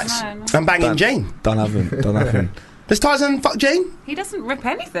ripping off tights No, no. and banging Don't- Jane. Don't happen. Does Tarzan fuck Jane? He doesn't rip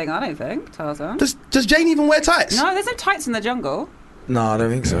anything. I don't think Tarzan. Does Jane even wear tights? No, there's no tights in the jungle. No, I don't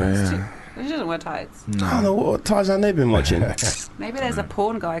think so. Yeah. He doesn't wear tights. I don't know what Tarzan they've been watching. Maybe there's a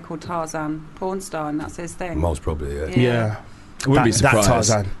porn guy called Tarzan, porn star, and that's his thing. Most probably, yeah. Yeah. Wouldn't be That surprised.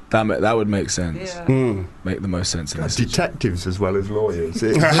 Tarzan. That would make sense. Yeah. Make the most sense in this. Detectives as well as lawyers.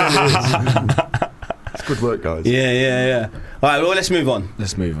 It really is. It's good work, guys. Yeah. All right, well, let's move on.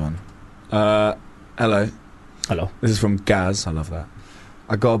 Let's move on. Hello. Hello. This is from Gaz. I love that.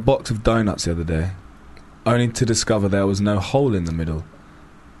 I got a box of donuts the other day, only to discover there was no hole in the middle.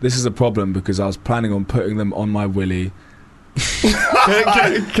 This is a problem because I was planning on putting them on my willy Can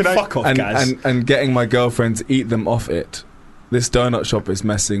I, Fuck off, and, guys. and getting my girlfriend to eat them off it. This donut shop is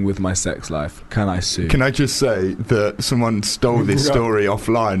messing with my sex life. Can I sue? Can I just say that someone stole this story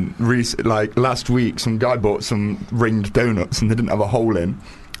offline? Like last week, some guy bought some ringed donuts and they didn't have a hole in.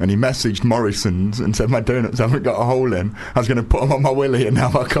 And he messaged Morrison's and said, my donuts haven't got a hole in. I was going to put them on my willy and now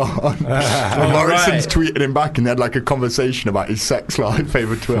I can't. And Morrison's tweeted him back and they had like a conversation about his sex life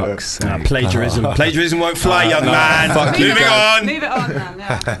over Twitter. Fuck's sake. Plagiarism. Plagiarism won't fly, young no, man. fuck you, Moving guys. on. Move it on, man.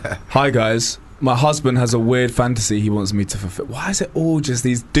 Yeah. Hi guys. My husband has a weird fantasy he wants me to fulfill. Why is it all just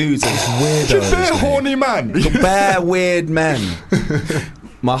these dudes and weirdos? Just a mate? horny man. Bare weird men.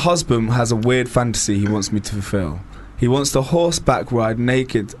 My husband has a weird fantasy he wants me to fulfill. He wants to horseback ride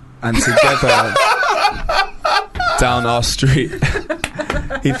naked and together down our street.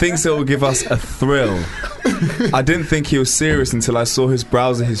 He thinks it will give us a thrill. I didn't think he was serious until I saw his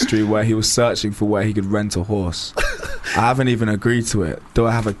browser history where he was searching for where he could rent a horse. I haven't even agreed to it. Do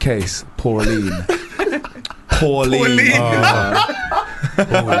I have a case? Pauline. Pauline.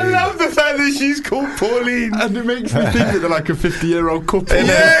 I love the fact that she's called Pauline. And it makes me think that they're like a 50-year-old couple.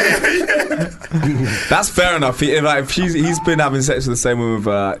 That's fair enough. If he's been having sex with the same woman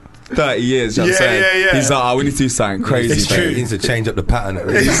for 30 years, you know what I'm saying? Yeah. He's like, oh, we need to do something crazy. It's true. He needs to change up the pattern.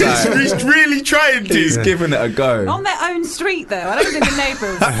 He's like- He's really trying to. He's giving it a go. On their own street, though. I don't think the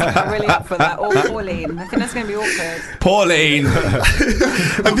neighbours are really up for that. Or Pauline. I think that's going to be awkward. Pauline.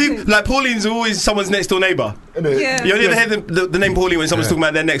 And people, like Pauline's always someone's next door neighbour. Yeah. You only ever hear the name Pauline when someone's talking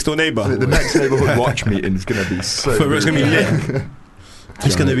about their next door neighbour. The next neighbourhood watch meeting is going to be so It's going to be lit.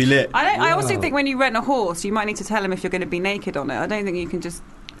 It's going to be lit. I also think when you rent a horse, you might need to tell him if you're going to be naked on it. I don't think you can just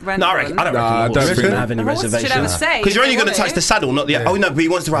rent No, I one. reckon the I horse don't shouldn't think- have any The horse should have a reservations. say. Because you're only if they going to touch want the it. saddle, not the. Oh no, but he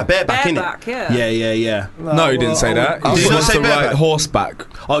wants to ride bareback, innit? Bareback, yeah. Yeah. No, he didn't say that. Did He he not wants say to ride bareback? horseback,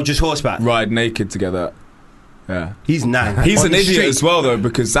 Oh, just horseback. ride naked together. Yeah. He's nang. He's On an the idiot street. as well, though,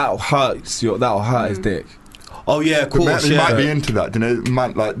 because that'll hurt his dick. Oh yeah, of course. He might be Yeah. into that, you know,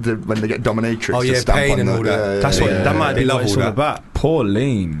 man, like when they get dominatrix. Oh, to yeah, stamp pain on and the- all that. That's what. That might be They what love it's all all that. about.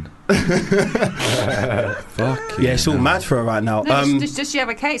 Pauline. Fuck Yeah, it's all mad for her right now. No, does she have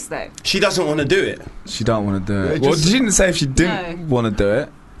a case, though? She doesn't want to do it. She don't want to do it. Yeah, Well, just- she didn't say if she didn't want to do it.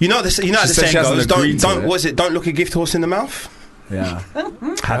 You know, how the She saying said she hasn't goes. agreed to Don't. it. Was it? Don't look a gift horse in the mouth. Yeah.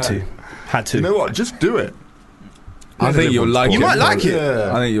 Had to. You know what? Just do it. I think you'll like it. You might like it.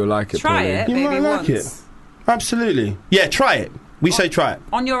 Yeah. I think you'll like it. Try Pauline. it, You maybe might like once. Absolutely. Yeah, try it. We say try it.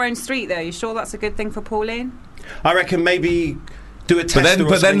 On your own street, though, you sure that's a good thing for Pauline? I reckon maybe do a test.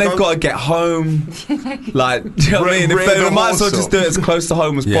 But then they've got to get home. Like, do you know what I mean? They might as well just do it as close to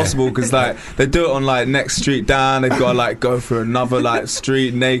home as possible, because like they do it on like next street down. They've got to like go through another like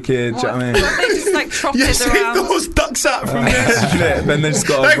street naked. Do you know what I mean? They just like trot Yeah, it see, around. the horse ducks out from there. Then they just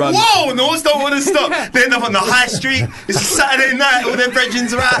got Like, to run. whoa, and the horse don't want to stop. They end up on the high street. It's a Saturday night. All their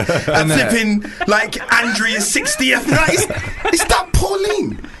brethrens are out. And flipping like Andrea's 60th night. It's that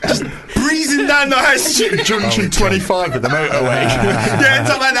Pauline. Just breezing down the high street. Junction 25 at the motorway. Yeah,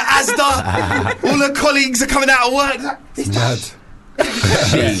 talking about the Asda. All her colleagues are coming out of work. It's Mad.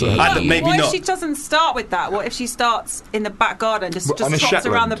 maybe what not. if she doesn't start with that? What if she starts in the back garden, just On a trots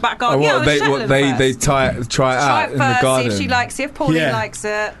around Shetland? the back Oh, garden? what, they try it try out it in the first, garden. see if she likes it. If Pauline Yeah. likes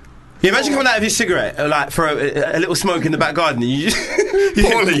it. Yeah, imagine coming out of your cigarette, like for a little smoke in the back garden, and you just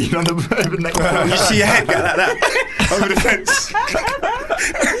Pauline on the next one. you see your head go like that over the fence.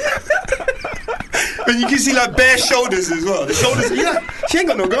 And you can see like bare shoulders as well. The shoulders, she ain't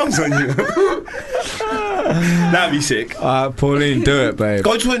got no gums on you. That'd be sick. Pauline, do it, babe.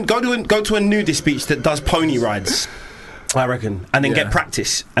 Go to a nudist beach that does pony rides, I reckon, and then get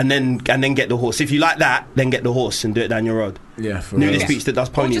practice, and then get the horse. If you like that, then get the horse and do it down your road. Yeah, for Nudist real. beach that does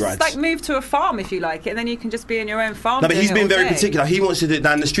Or pony just rides. like move to a farm if you like it, and then you can just be in your own farm. No, but doing he's it been all very day. particular. He wants to do it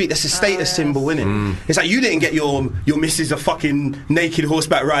down the street. That's a status symbol, isn't it? It's like you didn't get your missus a fucking naked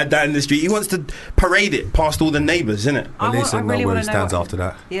horseback ride down the street. He wants to parade it past all the neighbours, isn't it? At least he'll know really where wanna he know stands what- after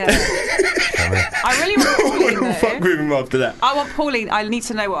that. Yeah. I really want Pauline Fuck though. with him after that. I want Pauline. I need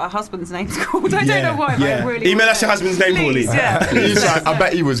to know what her husband's name's called. I don't know why, but I really Email want us your to. husband's name, Please, Pauline. yeah. He's like, I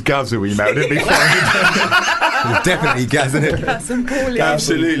bet he was Gaz who emailed it before. He's definitely gassing it. That's some Pauline.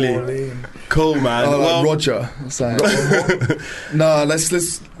 Absolutely. Cool, man. Oh, like Well, Roger. Saying, nah, let's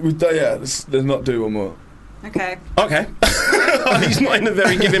not do one more. Okay. okay. He's not in a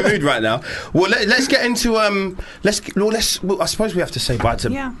very giving mood right now. Well, let's get into I suppose we have to say bye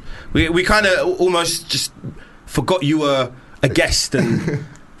to. Yeah. We kind of almost just forgot you were a guest and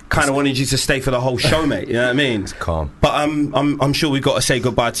kind of wanted you to stay for the whole show, mate. You know what I mean? It's calm. But I'm sure we've got to say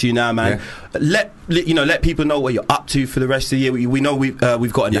goodbye to you now, man. Let people know what you're up to for the rest of the year. We know we've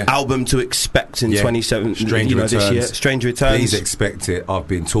got an album to expect in 27. Stranger this Returns. year. Stranger Returns. Please expect it. I've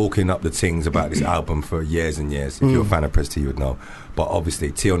been talking up the things about this album for years and years. If you're a fan of Press T, you would know. But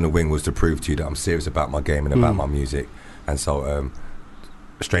obviously, T on the Wing was to prove to you that I'm serious about my game and about my music. And so,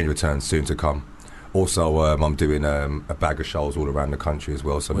 Stranger Returns soon to come. Also, I'm doing a bag of shows all around the country as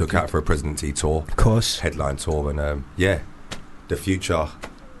well. So look out for a President T tour, Of course. headline tour, and the future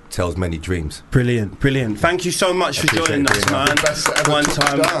tells many dreams. Brilliant. Thank you so much for joining us, man. Best ever One put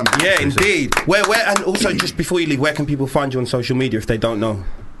time. down. Yeah, indeed. Where and also just before you leave, where can people find you on social media if they don't know?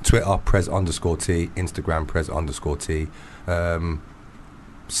 Twitter, Prez_T, Instagram, Prez_T.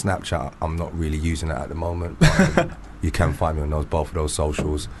 Snapchat, I'm not really using it at the moment. But, you can find me on both of those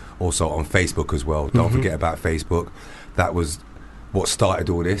socials. Also on Facebook as well. Don't forget about Facebook. That was what started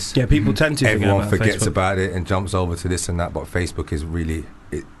all this. Yeah, people tend to Everyone forget forgets about it and jumps over to this and that. But Facebook is really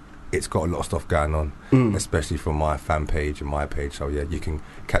it's got a lot of stuff going on, especially from my fan page and my page. So yeah, you can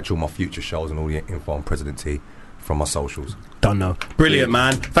catch all my future shows and all the info on President T from my socials. Don't know. Brilliant,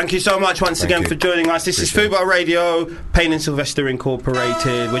 man. Thank you so much once again you. for joining us. This is Fubar Radio, Payne and Sylvester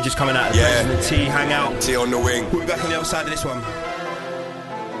Incorporated. We're just coming out of the President T hangout. T on the wing. We'll be back on the other side of this one.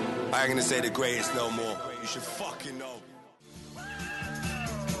 I ain't gonna say the greatest no more. You should fucking know.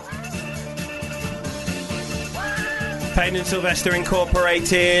 Payne and Sylvester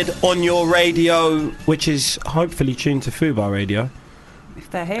Incorporated on your radio, which is hopefully tuned to Fubar Radio. If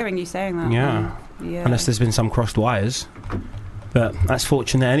they're hearing you saying that. Yeah. Yeah. Unless there's been some crossed wires. But that's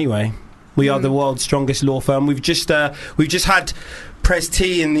fortunate anyway. We are the world's strongest law firm. We've just had Press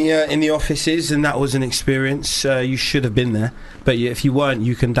T in the offices, and that was an experience. You should have been there, but if you weren't,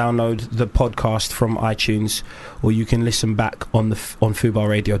 you can download the podcast from iTunes, or you can listen back on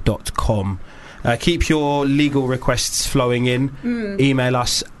fubarradio.com. Keep your legal requests flowing in. Email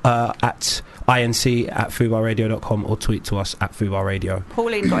us at inc@fubarradio.com or tweet to us at fubarradio.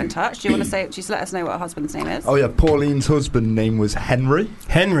 Pauline got in touch. Do you want to say? Just let us know what her husband's name is. Oh yeah, Pauline's husband's name was Henry.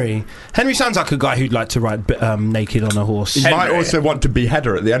 Henry sounds like a guy who'd like to ride naked on a horse. He might also want to be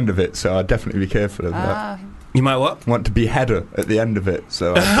header at the end of it, so I'd definitely be careful of that. Ah. You might what? Want to be header at the end of it,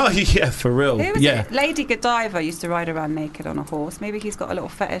 so Oh yeah, for real. Who was Yeah, it? Lady Godiva used to ride around naked on a horse. Maybe he's got a little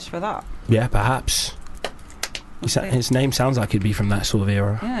fetish for that. yeah, perhaps. His name sounds like he'd be from that sort of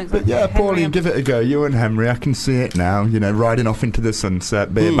era. Yeah, exactly. But yeah, Henry Pauline, and- give it a go. You and Henry, I can see it now. You know, riding off into the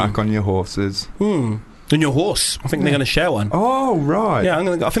sunset, being back on your horses. And your horse. I think they're going to share one. Oh, right. Yeah, I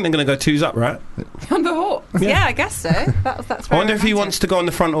think they're going to go twos up, right? On the horse. Yeah, I guess so. That's I very wonder if he romantic. wants to go on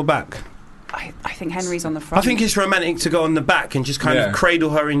the front or back. I think Henry's on the front. I think it's romantic to go on the back and just kind of cradle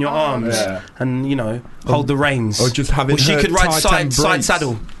her in your arms and, you know, hold the reins. Or just having she her could ride tight side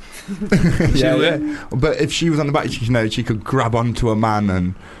saddle. Yeah. But if she was on the back, she could grab onto a man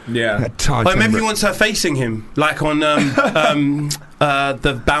and tie Like him. maybe he wants her facing him, like on the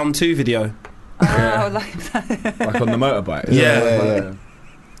Bound 2 video. like that. Like on the motorbike. Yeah.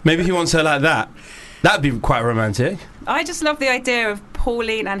 Maybe he wants her like that. That'd be quite romantic. I just love the idea of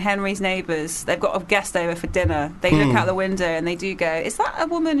Pauline and Henry's neighbours. They've got a guest over for dinner. They look out the window and they do go, "Is that a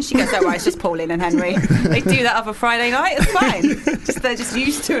woman?" And she goes, "Oh, right, it's just Pauline and Henry." They do that other Friday night. It's fine. They're just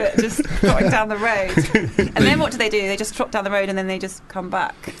used to it, just trotting down the road. And then what do? They just trot down the road and then they just come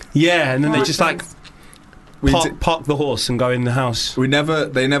back. Yeah, and then they just like We park the horse and go in the house. she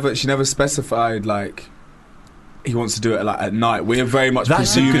never specified like he wants to do it like at night. We're very much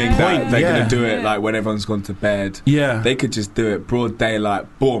That's a good presuming that point, they're yeah. going to do it like when everyone's gone to bed. Yeah. They could just do it broad daylight,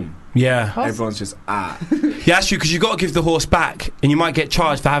 boom. Yeah. Everyone's just Yeah, that's true, because you've got to give the horse back and you might get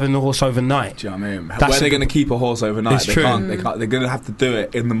charged for having the horse overnight. Do you know what I mean? That's Where are they going to keep a horse overnight? It's They true. can't. They can't. They're going to have to do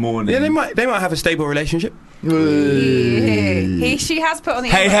it in the morning. Yeah, they might have a stable relationship. She has put on the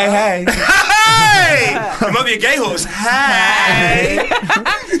Hey! Hey! It might be a gay horse. Hey!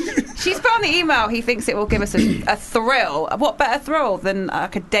 She's put on the email. He thinks it will give us a thrill. What better thrill than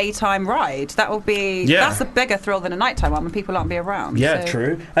like a daytime ride? That will be. Yeah. That's a bigger thrill than a nighttime one when people aren't be around. Yeah, so.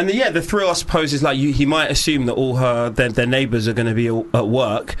 true. And the thrill, I suppose, is like he might assume that all their neighbours are going to be at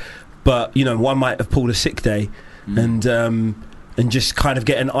work, but you know, one might have pulled a sick day, and just kind of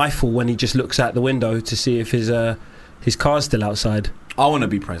get an eyeful when he just looks out the window to see if his car's still outside. I want to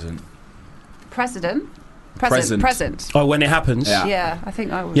be present. Present. Oh, when it happens. Yeah. Yeah, I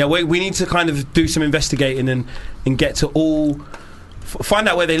think I would. Yeah, we need to kind of do some investigating and get to all. Find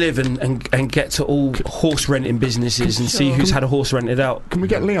out where they live and get to all horse renting businesses and see who's had a horse rented out. Can we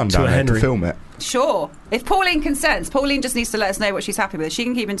get Leon To down a here to Henry. film it? Sure. If Pauline consents, Pauline just needs to let us know what she's happy with. She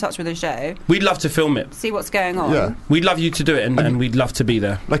can keep in touch with the show, We'd love to film it. see what's going on. Yeah. We'd love you to do it, and we'd love to be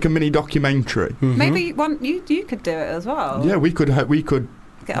there. Like a mini documentary. Maybe you could do it as well. Yeah, we could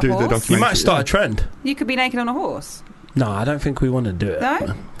Get a do the horse. documentary. You might start a trend. You could be naked on a horse. No, I don't think we want to do it. No?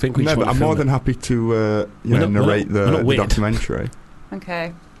 I think we No, just but want I'm to more film than it. happy to We're not- narrate we're not the weird. documentary.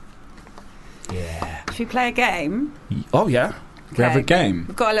 Okay. Yeah. Should we play a game? Oh yeah. We have a Okay. game.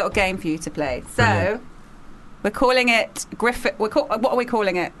 We've got a little game for you to play. So, Brilliant. we're calling it Griffin. What are we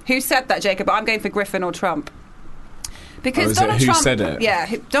calling it? Who said that, Jacob? I'm going for Griffin or Trump. Because Oh, is it Donald who Trump. said it?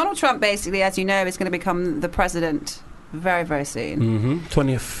 Yeah, Donald Trump basically, as you know, is going to become the president very, very soon.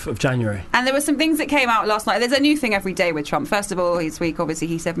 20th of January. And there were some things that came out last night. There's a new thing every day with Trump. First of all, this week, obviously,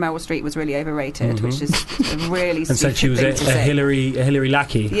 he said Meryl Streep was really overrated, which is a really And stupid said she was thing a to say. Hillary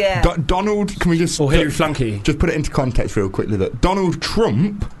lackey. Yeah. Donald, can we just Or Hillary Flunky. just put it into context real quickly that Donald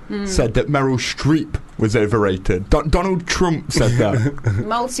Trump said that Meryl Streep was overrated. Donald Trump said that.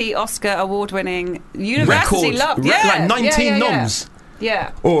 Multi-Oscar award-winning university Record. loved. Yeah. Like 19 yeah. noms.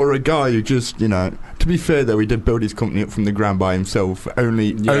 Yeah. Or a guy who just, to be fair though, he did build his company up from the ground by himself. Only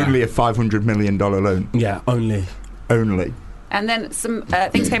a $500 million loan. Yeah, only. Only. And then some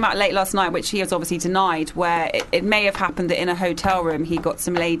things came out late last night, which he has obviously denied, where it may have happened that in a hotel room he got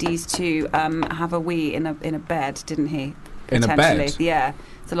some ladies to have a wee in a bed, didn't he? In a Potentially. bed? Yeah.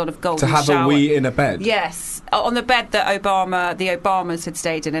 It's a lot of golden To have shower. a wee in a bed. Yes, on the bed that the Obamas had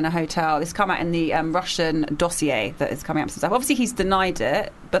stayed in a hotel. This come out in the Russian dossier that is coming up. Obviously, he's denied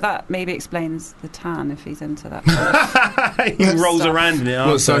it, but that maybe explains the tan if he's into that. He rolls Stuff. around in it.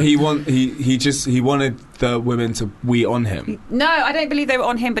 Well, so he wanted the women to wee on him. No, I don't believe they were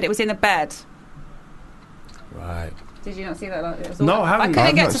on him, but it was in a bed. Right. Did you not see that? It was No, I haven't. couldn't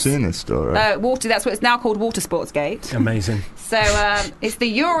I've get not to seen this story. water. That's what it's now called, Water Sports Gate. Amazing. So it's the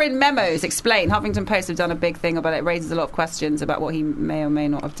urine memos explain. Huffington Post have done a big thing about it. It raises a lot of questions about what he may or may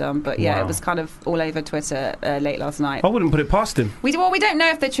not have done. But yeah, Wow. it was kind of all over Twitter late last night. I wouldn't put it past him. We don't know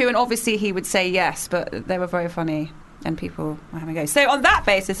if they're true, and obviously he would say yes, but they were very funny. And people were having a go. So on that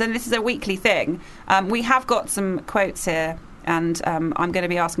basis, and this is a weekly thing, we have got some quotes here. And I'm going to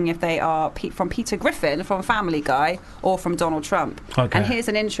be asking if they are from Peter Griffin from Family Guy or from Donald Trump. Okay. And here's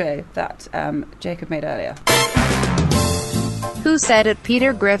an intro that Jacob made earlier. Who said it,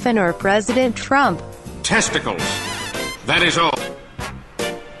 Peter Griffin or President Trump? Testicles. That is all.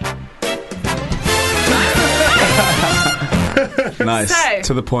 Nice. So-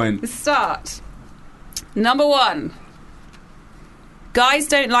 To the point. The start. Number 1. Guys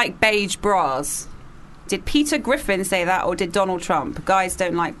don't like beige bras. Did Peter Griffin say that, or did Donald Trump? Guys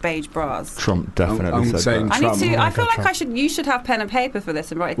don't like beige bras. Trump definitely I'm said saying that. I need Trump. to. I feel like Trump. you should have pen and paper for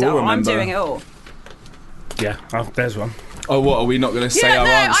this and write it We'll down. I'm remember. doing it all. Yeah, there's one. Oh, what, are we not going to say our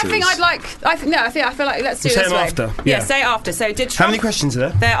answers? I think I'd like. I feel like let's do We'll it say this them way. after, Yeah, yeah. say it after. So did Trump? How many questions are there?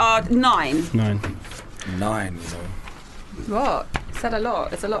 There are 9. 9. 9, What? Said a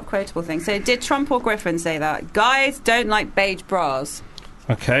lot. It's a lot of quotable things. So did Trump or Griffin say that? Guys don't like beige bras.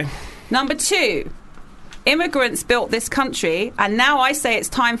 Okay. Number 2. Immigrants built this country, and now I say it's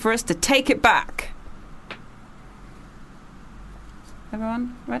time for us to take it back.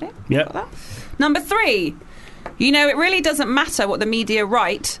 Everyone ready? Yep. Got that? Number 3. You know, it really doesn't matter what the media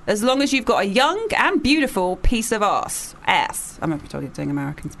write, as long as you've got a young and beautiful piece of ass. I'm doing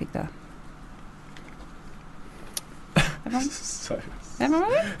American speak there. Everyone? Everyone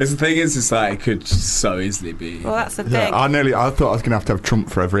ready? The thing is like, it could so easily be. Well, that's the Yeah, thing. I thought I was going to have Trump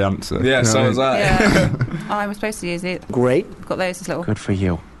for every answer. Yeah, You know so what I was mean? I. Yeah. Oh, I was supposed to use it. Great. Got those as little. Good for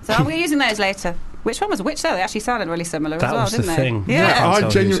you. So I'm using those later. Which one was which? Though they actually sounded really similar That as well, was the didn't they? thing. Yeah. I I tell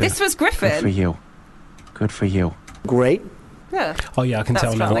you. genuinely. This was Good for Griffin. you. Good for you. Great. Yeah. Oh yeah, I can That's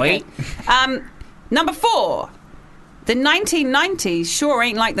tell now. fine, okay. Number 4. The 1990s sure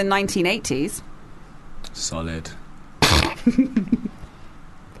ain't like the 1980s. Solid.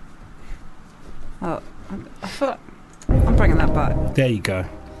 Oh, I thought I'm bringing that back. There you go.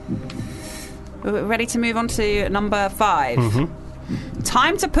 We're ready to move on to number 5. Mm-hmm.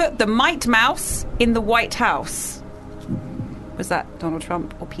 Time to put the Might Mouse in the White House. Was that Donald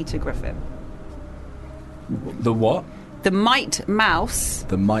Trump or Peter Griffin? The what? The Might Mouse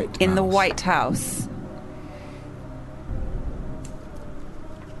The Might in the Mouse. White House.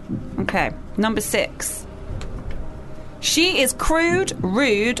 Okay, number 6. She is crude,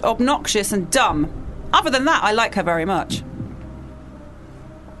 rude, obnoxious, and dumb. Other than that, I like her very much.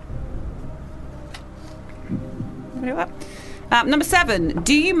 Number 7.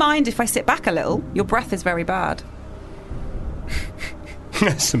 Do you mind if I sit back a little? Your breath is very bad.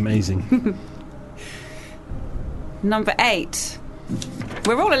 That's amazing. Number 8.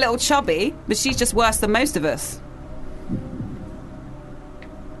 We're all a little chubby, but she's just worse than most of us.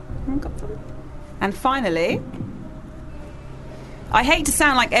 And finally, I hate to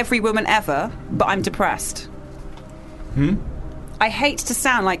sound like every woman ever, but I'm depressed. I hate to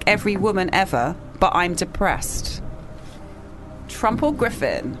sound like every woman ever, but I'm depressed. Trump or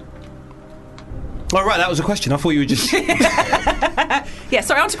Griffin? Oh right, that was a question. I thought you were just. Yeah,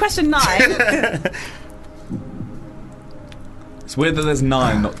 sorry, on to question 9. It's weird that there's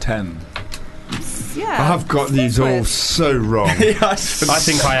 9, not 10. Yeah. I've got these all so wrong. I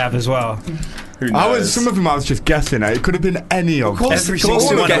think I have as well. Who knows? Some of them I was just guessing at. It could have been any of them. Every of course single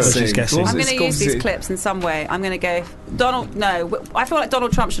you're one of us guessing. is guessing. I'm going It's to use these obviously- clips in some way. I'm going to go Donald. No, I feel like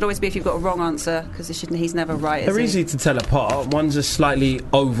Donald Trump should always be if you've got a wrong answer because he's never right. They're is he? easy to tell apart. One's a slightly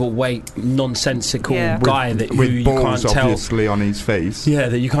overweight, nonsensical Yeah. guy that who With you balls can't tell. obviously on his face. Yeah,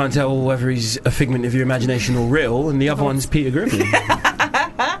 that you can't tell whether he's a figment of your imagination or real, and the other one's Peter Griffin.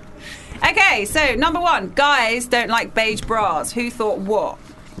 Okay, so number 1, guys don't like beige bras. Who thought what?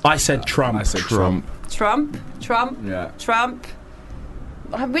 I said Trump. I said Trump. Trump. Yeah. Trump.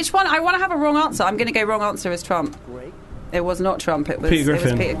 Which one? I want to have a wrong answer. I'm going to go wrong answer as Trump. It was not Trump. It was Peter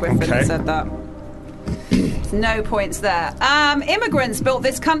Griffin. Peter Griffin Okay. that said that. No points there. Immigrants built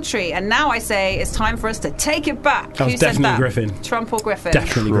this country, and now I say it's time for us to take it back. That was Who said definitely that? Griffin. Trump or Griffin?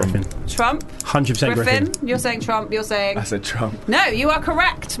 Definitely Griffin. Trump. 100% Griffin. You're saying Trump. You're saying I said Trump. no. You are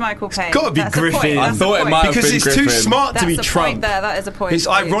correct, Michael Payne. gotta be That's a Griffin. point. I That's a thought it point. might have Because been it's too Griffin. smart to That's be a point Trump. there. That is a point. It's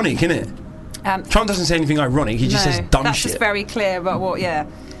for you. ironic, isn't it? Trump doesn't say anything ironic. He just No, says dumb that's shit. just very clear about what. Yeah.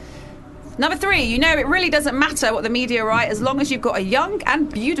 Number 3, you know it really doesn't matter what the media write as long as you've got a young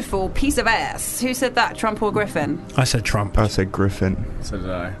and beautiful piece of ass. Who said that, Trump or Griffin? I said Trump. I said Griffin. So did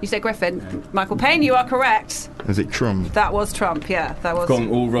I. You said Griffin. Michael Payne, you are correct. Is it Trump? That was Trump, yeah. That was Gone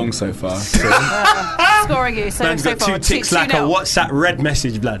all wrong so far. scoring you. So, Man's so got far, 2 ticks like a 2-0. WhatsApp red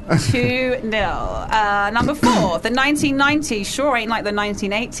message, blood. 2-0. Number 4, the 1990s sure ain't like the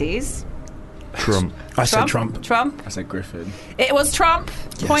 1980s. Trump. I said Trump. Trump. I said Griffin. It was Trump.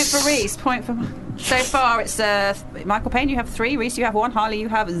 Yes. Point for Reese. Point for... So far, it's Michael Payne, you have 3. Reese, you have 1. Harley, you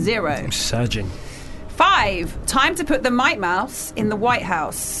have 0. I'm surging. 5, time to put the Might Mouse in the White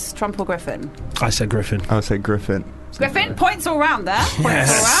House. Trump or Griffin? I said Griffin. I said Griffin. Griffin, points all round there. Points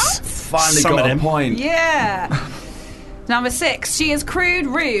Yes. Finally Some of got a them. point. Yeah. Number 6, she is crude,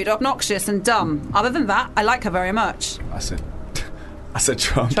 rude, obnoxious, and dumb. Other than that, I like her very much. I said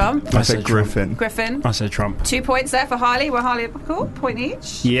Trump. Trump? I said Griffin. Griffin? I said Trump. 2 points there for Harley. We're Harley, cool. Point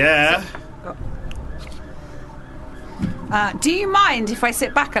each. Yeah. Do you mind if I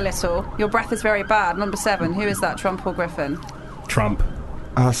sit back a little? Your breath is very bad. Number 7. Who is that, Trump or Griffin? Trump.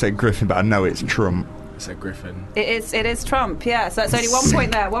 I say Griffin, but I know it's Trump. I said Griffin. It is Trump, yeah. So it's only 1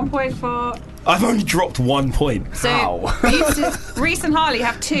 point there. 1 point for... I've only dropped 1 point. So Reese and Harley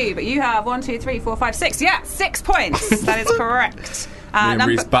have 2, but you have 1, 2, 3, 4, 5, 6. Yeah, 6 points. That is correct. Me and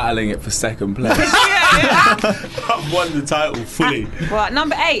Reese battling it for second place. I've won the title fully. Well,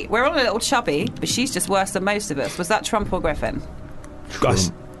 number 8. We're all a little chubby, but she's just worse than most of us. Was that Trump or Griffin?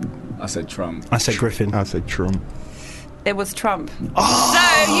 Guys, I said Trump. I said Griffin. I said Trump. It was Trump.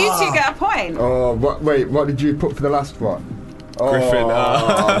 So you 2 get a point. Oh, wait, what did you put for the last one? Griffin.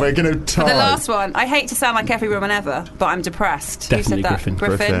 We're going to tie. For the last one, I hate to sound like every woman ever, but I'm depressed. Definitely Who said that?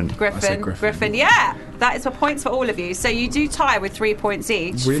 Griffin. Griffin. I said Griffin. Yeah, that is for points for all of you. So you do tie with 3 points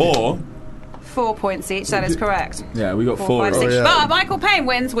each. 4. 4 points each. That is correct. Yeah, we got 4, 4. 5, 6. yeah. But Michael Payne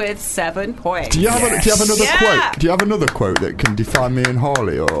wins with 7 points. Do you have another Yeah. quote? Do you have another quote that can define me and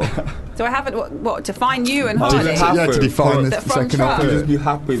Harley, or Do I have it? What define you and Do you Harley? have to define the That from second Trump. half? I'll just be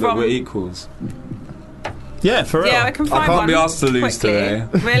happy that From- we're equals. Yeah, for real. Yeah, I can find I can't one be asked to lose quickly. today.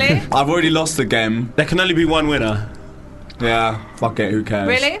 Really? I've already lost the game. There can only be one winner. Yeah, fuck it, who cares?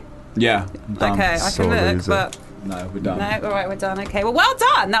 Really? Yeah, I'm done. Okay, I Sore can look, loser. but No, we're done. no. All right, we're done. Okay, well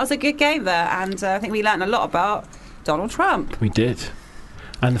done. That was a good game there, and I think we learned a lot about Donald Trump. We did.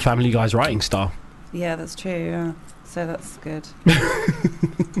 And the Family Guy's writing style. Yeah, that's true. Yeah. So that's good.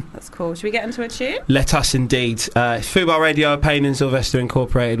 That's cool. Should we get into a tune? Let us indeed. Fubar Radio, Payne and Sylvester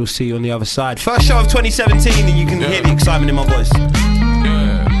Incorporated. We'll see you on the other side. First show of 2017, and you can hear the excitement in my voice.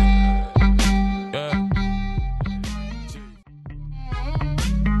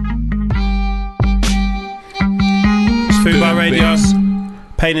 It's Fubar Radio,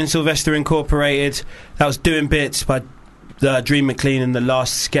 Payne and Sylvester Incorporated. That was Doing Bits by Dream McLean and The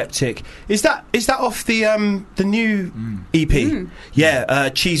Last Skeptic. Is that off the new EP? Yeah,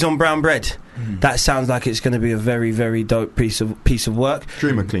 Cheese on Brown Bread. That sounds like it's going to be a very, very dope piece of work.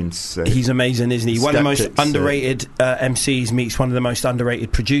 Dream McLean's sick. He's amazing, isn't he? One of the most Skeptic's underrated MCs meets one of the most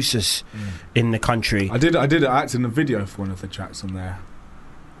underrated producers in the country. I did act in a video for one of the tracks on there.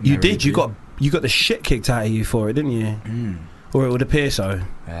 You did. You got the shit kicked out of you for it, didn't you? Or it would appear so.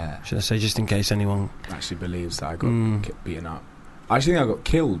 Yeah. Should I say, just in case anyone Actually believes that I got beaten up. I actually think I got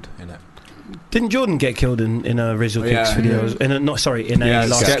killed in it. Didn't Jordan get killed in a Rizzle Kicks video? In a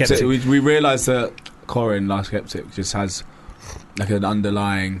Last Skeptic. We realised that Corin, Last Skeptic, just has like an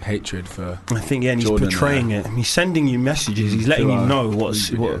underlying hatred for. I think and he's Jordan portraying there. it. He's sending you messages. He's letting you know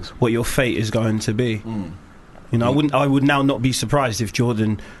what your fate is going to be. You know, I would now not be surprised if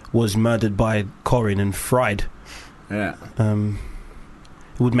Jordan was murdered by Corin and fried. Yeah.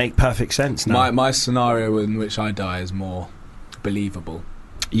 It would make perfect sense now. My scenario in which I die is more believable.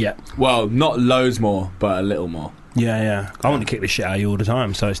 Yeah. Well, not loads more, but a little more. Yeah. I want to kick the shit out of you all the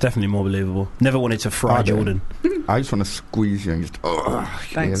time, so it's definitely more believable. Never wanted to fry I do. Jordan. I just want to squeeze you and just.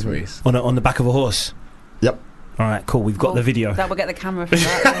 Thanks, Reese. On the back of a horse. Yep. All right, cool. We've got the video. That will get the camera for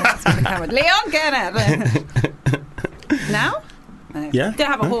that. Yeah, let's get the camera. Leon, get it. Now? No. Yeah? Don't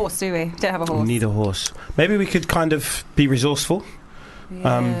have a horse, do we? Don't have a We horse. need a horse. Maybe we could kind of be resourceful.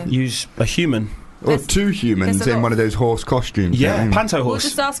 Yeah. Use a human. Or two humans there's a in lot- one of those horse costumes. Yeah, you know? panto We'll horse.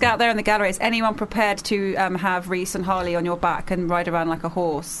 just ask out there in the gallery, is anyone prepared to have Reese and Harley on your back and ride around like a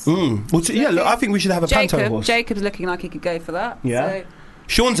horse? Well, look, I think we should have a panto horse. Jacob's looking like he could go for that. Yeah. So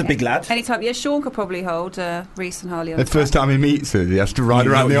Sean's a big lad. anytime, yeah, Sean could probably hold Reese and Harley on The his first back. time he meets her, he has to ride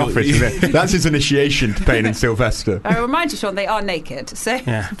around the office. Isn't it? That's his initiation to Payne and Sylvester. I remind you, Sean, they are naked, so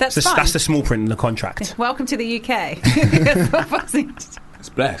Yeah, that's so fine. that's the small print in the contract. Welcome to the UK. It's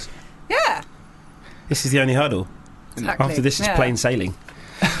blessed. Yeah, This is the only hurdle. exactly. After this is Yeah. plain sailing.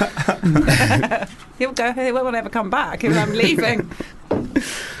 He'll go. He won't ever come back. I'm leaving.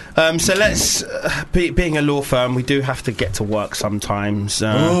 So let's, being a law firm, we do have to get to work sometimes.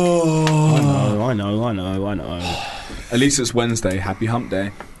 I know. At least it's Wednesday. Happy Hump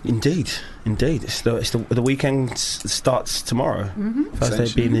Day. Indeed. It's the weekend starts tomorrow. Thursday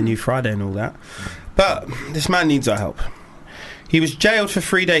Essentially. being the new Friday and all that. But this man needs our help. He was jailed for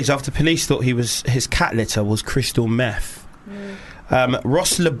 3 days after police thought his cat litter was crystal meth.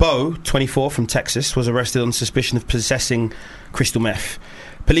 Ross LeBeau, 24, from Texas, was arrested on suspicion of possessing crystal meth.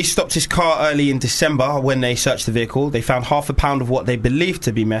 Police stopped his car early in December when they searched the vehicle. They found half a pound of what they believed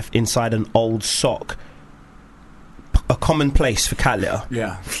to be meth inside an old sock. A common place for cat litter.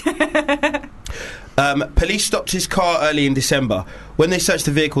 Yeah. Police stopped his car early in December. When they searched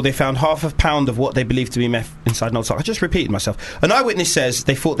the vehicle, they found half a pound of what they believed to be meth inside an old sock. I just repeated myself. An eyewitness says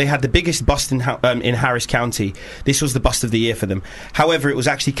they thought they had the biggest bust in Harris County. This was the bust of the year for them. However, it was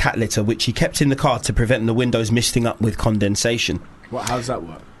actually cat litter, which he kept in the car to prevent the windows misting up with condensation. How does that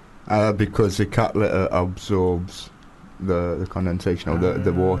work? Because the cat litter absorbs the condensation or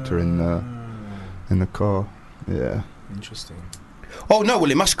the water in the car. Yeah. Interesting. Oh no! Well,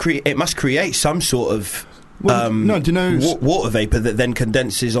 it must create some sort of no. Do you know water vapor that then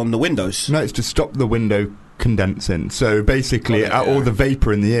condenses on the windows? No, it's to stop the window condensing. So basically, all the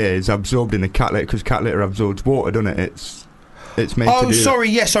vapor in the air is absorbed in the cat litter because cat litter absorbs water, doesn't it? It's made to do sorry.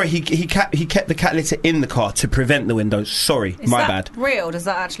 Yeah, sorry. He kept the cat litter in the car to prevent the windows. Sorry, Is my that bad. real? Does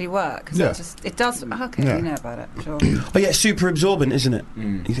that actually work? Yeah. It does. Okay, Yeah. you know about it. Sure. Oh yeah, super absorbent, isn't it?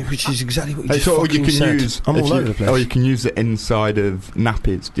 Which is exactly what you just or fucking you can said. use. I'm all over the place. Or you can use the inside of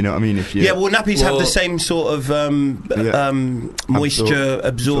nappies. Do you know what I mean? If you Yeah, well, nappies have the same sort of moisture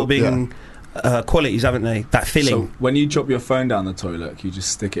absorbing qualities, haven't they? That filling. So when you drop your phone down the toilet, can you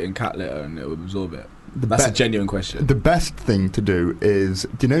just stick it in cat litter and it will absorb it? That's a genuine question. The best thing to do is,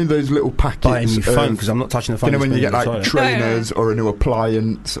 do you know those little packets? Buy a new phone, because I'm not touching the phone. You know when you get like toilet. trainers or a new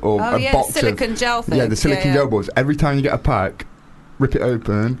appliance or a box silicone of gel thing. Yeah, the silicone gel balls. Every time you get a pack, rip it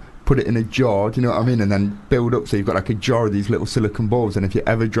open, put it in a jar. Do you know what I mean? And then build up so you've got like a jar of these little silicone balls. And if you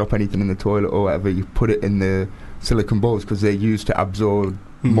ever drop anything in the toilet or whatever, you put it in the silicone balls because they're used to absorb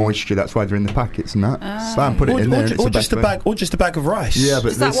moisture. That's why they're in the packets and that. Bam, put it in there. Or just a bag of rice. Yeah,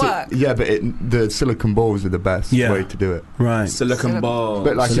 but does that work? Yeah, but the silicone balls are the best way to do it. Right. Silicone balls.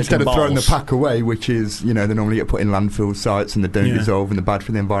 But like Silicone instead of throwing the balls. pack away, which is they normally get put in landfill sites and they don't dissolve and they're bad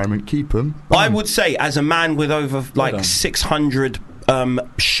for the environment, keep them. I would say, as a man with over 600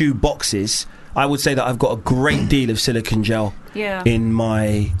 shoe boxes, I would say that I've got a great deal of silicone gel in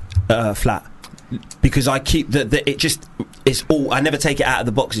my flat. Because I keep it's all. I never take it out of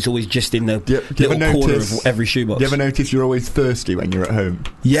the box. It's always just in the little corner of every shoebox. Do you ever notice you're always thirsty when you're at home?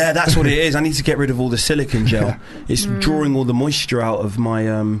 Yeah, that's what it is. I need to get rid of all the silicone gel. It's drawing all the moisture out of my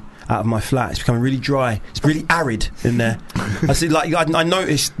flat. It's becoming really dry. It's really arid in there. I see. I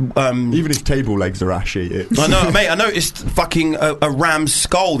noticed. Even his table legs are ashy. I know, mate. I noticed fucking a ram's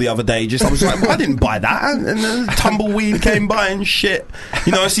skull the other day. I was like, well, I didn't buy that. And tumbleweed came by and shit.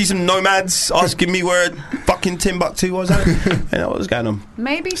 I see some nomads asking me where fucking Timbuktu was. What was going on?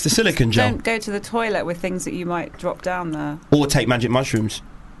 Maybe it's the silicone gel. Don't go to the toilet with things that you might drop down there. Or take magic mushrooms.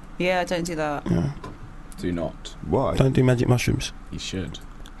 Yeah, don't do that. Yeah. Do not. Why? Don't do magic mushrooms. You should.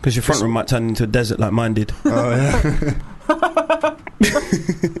 Because your front room might turn into a desert like mine did. Oh yeah.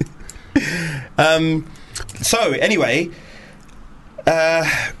 So anyway,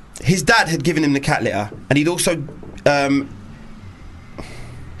 his dad had given him the cat litter, and he'd also.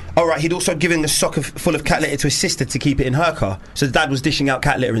 He'd also given a sock full of cat litter to his sister to keep it in her car. So the dad was dishing out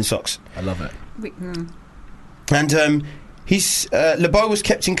cat litter in socks. I love it. And LeBeau was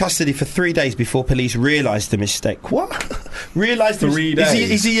kept in custody for 3 days before police realised the mistake. What? Realised 3 days?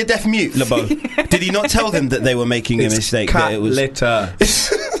 Is he a deaf mute, LeBeau? Did he not tell them that they were making a mistake? Cat that it was litter.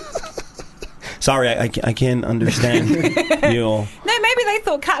 Sorry, I can't understand your... No, maybe they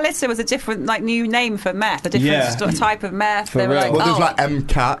thought cat litter was a different, new name for meth, a different type of meth. They were like, there's like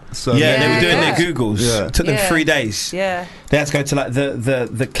MCAT. So they were doing their Googles. Yeah. It took them 3 days. Yeah. They had to go to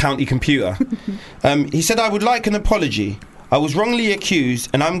the county computer. He said, I would like an apology. I was wrongly accused,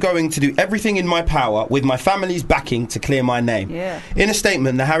 and I'm going to do everything in my power with my family's backing to clear my name. Yeah. In a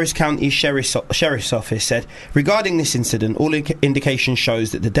statement, the Harris County Sheriff's Office said, regarding this incident, all indication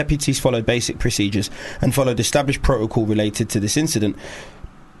shows that the deputies followed basic procedures and followed established protocol related to this incident.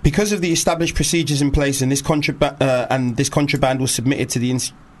 Because of the established procedures in place and this contraband was submitted to the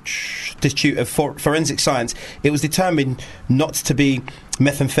Institute of Forensic Science, it was determined not to be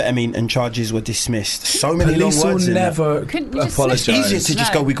methamphetamine and charges were dismissed. So many Police long words will in never apologise. It's easier to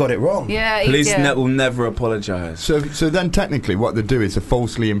just go, we got it wrong. Yeah, Police will never apologise. So then technically what they do is to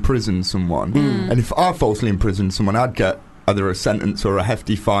falsely imprison someone. And if I falsely imprison someone, I'd get either a sentence or a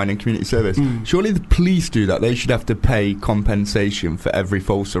hefty fine in community service. Surely the police do that. They should have to pay compensation for every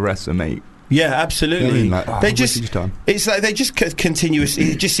false arrest they make. Yeah, absolutely. They just continuous.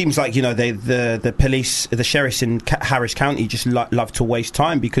 It just seems like the police, the sheriffs in Harris County just love to waste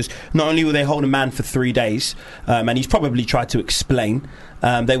time, because not only will they hold a man for 3 days, and he's probably tried to explain.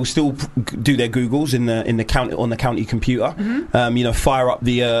 They will still do their Googles in the county on the county computer. Fire up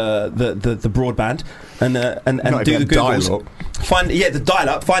the broadband and do the Googles. The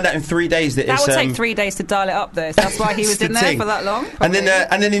dial-up. Find out in 3 days that That it's... would take 3 days to dial it up, though. So that's why he was That's in the there thing. for that long. And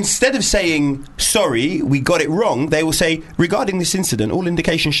then instead of saying, sorry, we got it wrong, they will say, regarding this incident, all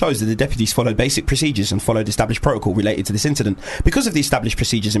indication shows that the deputies followed basic procedures and followed established protocol related to this incident. Because of the established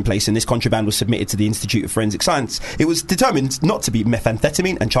procedures in place and this contraband was submitted to the Institute of Forensic Science, it was determined not to be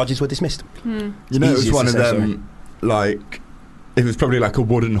methamphetamine and charges were dismissed. You know, it was Easiest one to of say them, like, it was probably like a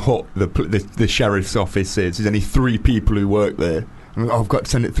wooden hut, the sheriff's office is. There's only 3 people who work there. And, I've got to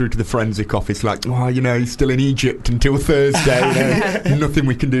send it through to the forensic office, like, he's still in Egypt until Thursday, nothing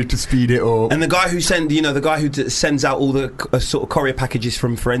we can do to speed it up. And the guy who sends out all the sort of courier packages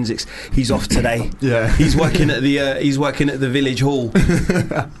from forensics, he's off today. Yeah. He's working at the village hall.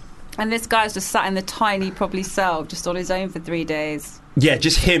 And this guy's just sat in the tiny, probably cell, just on his own for 3 days. Yeah,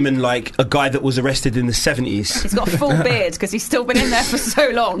 just him and like a guy that was arrested in the 70s. He's got a full beard because he's still been in there for so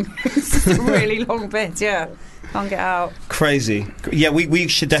long. It's just a really long beard, yeah. Can't get out. Crazy. Yeah, we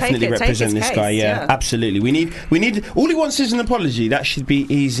should definitely take represent his this case, guy. Yeah, yeah. absolutely. We need. All he wants is an apology. That should be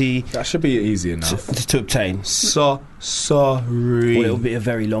easy. That should be easy enough to obtain. Sorry. Well, it'll be a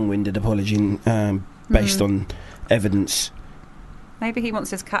very long-winded apology based on evidence. Maybe he wants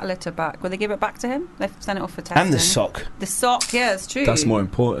his cat litter back. Will they give it back to him? They've sent it off for testing. And the sock. The sock, yeah, it's true. That's more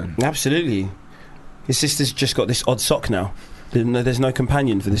important. Absolutely. His sister's just got this odd sock now. There's no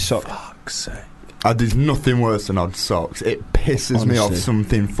companion for this sock. Fuck's sake. There's nothing worse than odd socks. It pisses me off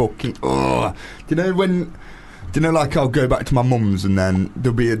something fucking... Ugh. Do you know, like, I'll go back to my mum's and then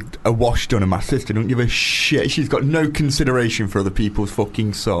there'll be a wash done and my sister don't give a shit. She's got no consideration for other people's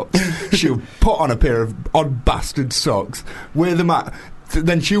fucking socks. She'll put on a pair of odd bastard socks, wear them out...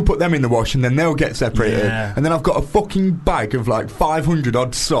 Then she'll put them in the wash and then they'll get separated. Yeah. And then I've got a fucking bag of like 500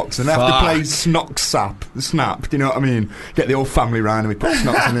 odd socks and I have to play snap, do you know what I mean? Get the whole family round and we put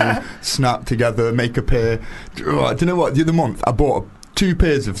snocks in there, snap together, make a pair. Do you know what? The other month I bought 2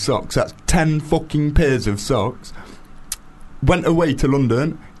 pairs of socks. That's 10 fucking pairs of socks. Went away to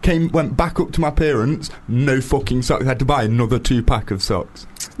London, went back up to my parents, no fucking socks. I had to buy another 2-pack of socks.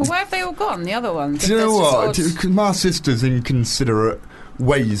 Well, where have they all gone, the other ones? Do you know what? Because my sister's inconsiderate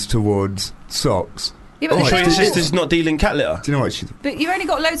ways towards socks. Yeah, but your sister's not dealing cat litter? Do you know what she's... But you've only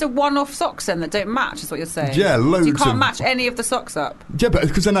got loads of one-off socks then that don't match, is what you're saying? Yeah, loads. So you can't of... match any of the socks up? Yeah, but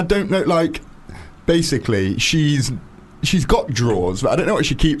because then I don't know, like... Basically, she's got drawers, but I don't know what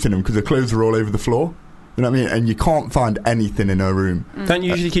she keeps in them because her clothes are all over the floor. You know what I mean? And you can't find anything in her room. Don't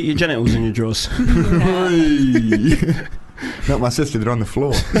you usually keep your genitals in your drawers? Not my sister, they're on the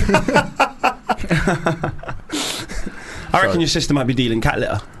floor. I reckon your sister might be dealing cat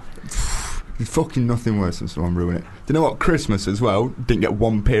litter. There's fucking nothing worse than someone ruin it. Do you know what? Christmas as well, didn't get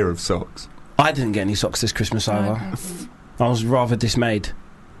 1 pair of socks. I didn't get any socks this Christmas either. I was rather dismayed.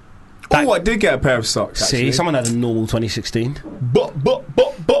 I did get a pair of socks, actually. See, someone had a normal 2016. But.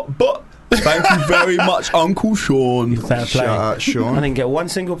 Thank you very much, Uncle Sean. Fair play. Shout out, Sean. I didn't get 1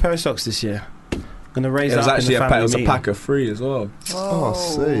 single pair of socks this year. I'm going to raise it was that up actually in the it family was a meeting. pack of 3 as well. Oh,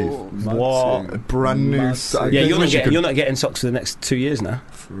 safe. What? A brand new sock. Yeah, you're not getting socks for the next 2 years now.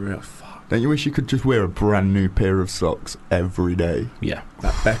 For real, fuck. Don't you wish you could just wear a brand new pair of socks every day? Yeah.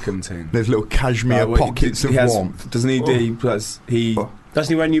 That Beckham thing. There's little cashmere pockets of warmth. Doesn't he do... Doesn't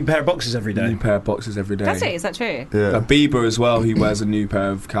he wear a new pair of boxers every day? New pair of boxers every day. Does he? Is that true? Yeah. Bieber as well, he wears a new pair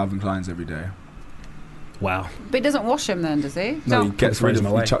of Calvin Kleins every day. Wow. But he doesn't wash them then, does he? No, he gets rid of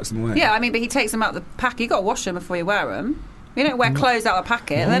them, he chucks them away. Yeah, I mean, but he takes them out the pack. You got to wash them before you wear them. You don't wear clothes out of the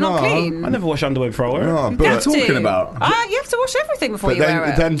packet. They're not clean. I never wash underwear before I wear it. No, What are you talking about? You have to wash everything before But you wear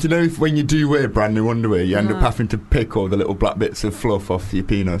it. then, do you know, when you do wear brand new underwear, you end up having to pick all the little black bits of fluff off your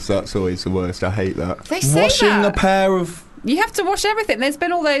penis. That's always the worst. I hate that. They say Washing that. a pair of... You have to wash everything. There's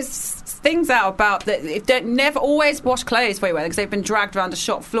been all those things out about that. Never always wash clothes before you wear them because they've been dragged around a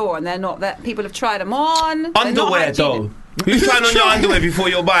shop floor and they're not. That people have tried them on. They're not Underwear, hygienic. though. Who's trying on your underwear before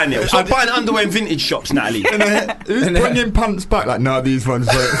you're buying it? Stop buying underwear in vintage shops, Natalie. Who's bringing pants back? Like, no, these ones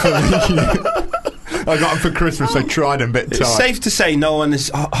work for me. I got them for Christmas. I tried them a bit tight. It's safe to say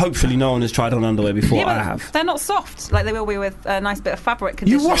hopefully no one has tried on underwear before. Yeah, I have. They're not soft like they will be with a nice bit of fabric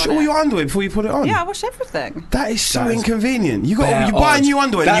conditioner. You wash on all it. your underwear before you put it on? Yeah, I wash everything. That is so That is inconvenient. You bare buy odd. new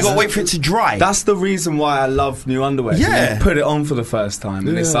underwear and you got to wait for it to dry. That's the reason why I love new underwear. Yeah. You put it on for the first time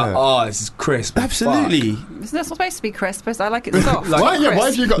and it's like, oh, this is crisp. Absolutely. It's not supposed to be crisp. I like it soft. Why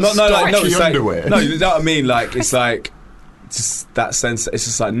have you got it's like, underwear? No, you know what I mean? Like, it's like, just that sense, it's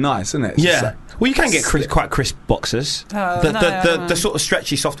just like nice, isn't it? It's just Yeah. like, Well, you can get quite crisp boxers. Oh, The sort of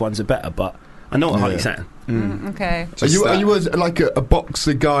stretchy, soft ones are better, but I know what Harley's saying. Okay. Are you like a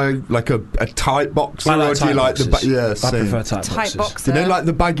boxer guy, like a tight boxer, I like or do you like the boxers. I same. prefer tight Tight boxers. boxer. Do you know, like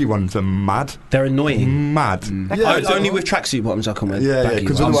the baggy ones are mad? They're annoying. Mad. Only with tracksuit bottoms I can wear. Yeah, baggy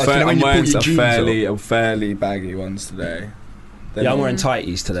because ones. otherwise, you know, when I'm you wearing pull your jeans some fairly baggy ones today. I'm wearing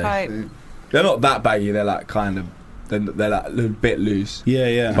tighties today. Tight. They're not that baggy. They're like kind of. They're like a little bit loose.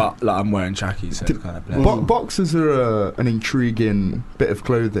 Yeah. But like I'm wearing trackies, so it's kind of blend. Boxers are an intriguing bit of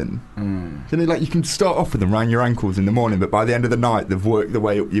clothing. You know, like you can start off with them around your ankles in the morning, but by the end of the night, they've worked their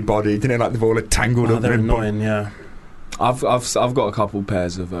way up your body. You know, like they've all tangled up. They're annoying. Yeah. I've got a couple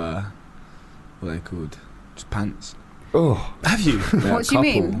pairs of what are they called? Just pants. Oh, have you? Yeah, What do you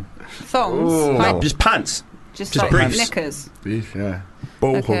mean? Thongs? Oh. Like, Just pants. just just like briefs. knickers. Beef, yeah.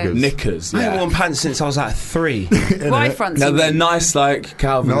 ball Okay. huggers. Knickers, I haven't yeah. worn pants since I was like 3. Wide fronts. No, you they're mean? nice, like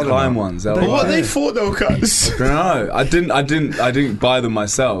Calvin No, they're Klein not. ones. They're They're what like- they for though, cuz? No, I didn't buy them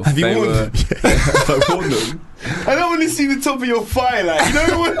myself. Have you They worn were, them? I worn them. I don't want to see the top of your thigh, like, you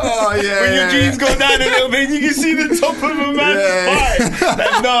know when, Oh, yeah, when your yeah, jeans go down a little bit and you can see the top of a man's thigh.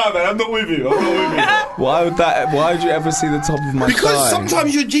 Like, nah, man, I'm not with you. Why would you ever see the top of my Because thigh?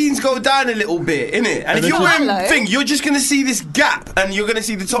 sometimes your jeans go down a little bit, innit? And if you're wearing Hello. thing, you're just going to see this gap and you're going to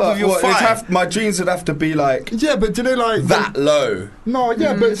see the top of your thigh. my jeans would have to be like Yeah, but do you know, like that low. No,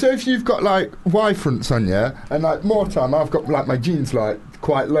 yeah, but so if you've got like Y fronts on you, and like more time, I've got like my jeans like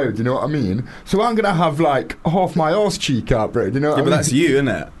quite low. Do you know what I mean? So I'm gonna have like half my arse cheek out, bro. Do you know? What Yeah, I but mean? that's you, isn't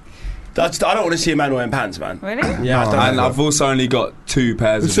it? I don't want to see a man wearing pants, man. Really? Yeah, I don't And know. I've also only got 2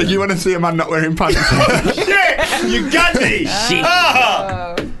 pairs of So them. you want to see a man not wearing pants? Shit! You got me! Shit!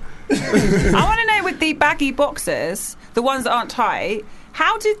 I want to know with the baggy boxers, the ones that aren't tight,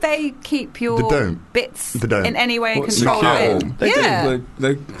 how did they keep your They don't. bits They don't. in any way and What, control secure it? them? They do. Yeah.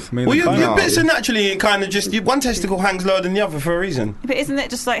 Well, your No. bits are naturally kind of just... One testicle hangs lower than the other for a reason. But isn't it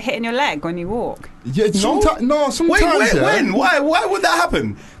just like hitting your leg when you walk? Yeah, sometimes. No, sometimes. Wait, yeah. when? Why would that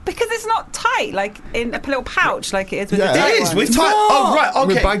happen? Because it's not tight, like in a little pouch, like it is with Yeah. the tight It is. ones. With tight... Oh, right, okay.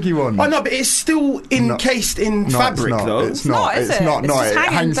 With baggy ones. Oh, no, but it's still encased in No, fabric, it's not. though. It's not. is It's it? not. It's No, just it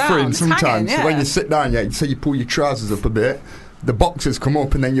hanging hangs down. free. And It's hanging, sometimes, yeah. when you sit down, yeah, so you pull your trousers up a bit. The boxers come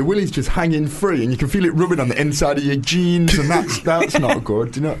up and then your willy's just hanging free, and you can feel it rubbing on the inside of your jeans, and that's not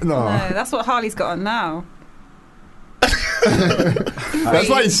good. Do you know? No. No, that's what Harley's got on now. That's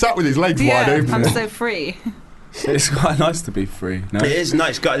why he's sat with his legs wide Yeah, open. I'm so free. It's quite nice to be free. No? It is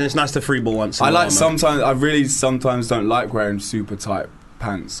nice. It's nice to freeball once in a I while, like man. I really sometimes don't like wearing super tight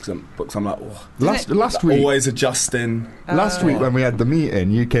pants because I'm like, oh, Last week, always adjusting. last week when we had the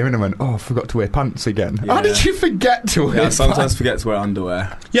meeting, you came in and went, "Oh, I forgot to wear pants again." Yeah. How did you forget to wear? Yeah, I sometimes pants? forget to wear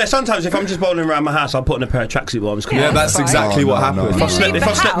underwear. Yeah, sometimes if I'm just bowling around my house, I'll put on a pair of tracksuit bottoms. Yeah, Yeah, that's fine. exactly Oh, what no, happened. no, If no. I slept, leave if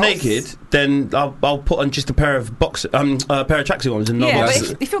I the slept house. naked, then I'll put on just a pair of a pair of tracksuit bottoms and no Yeah, but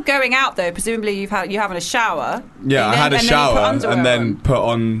boxers. if you're going out though, presumably you're having a shower. Yeah, I had a and then you put shower underwear and then on. put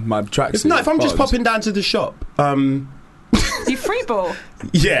on my tracksuit. If I'm just bottoms. popping down to the shop, Do you freeball?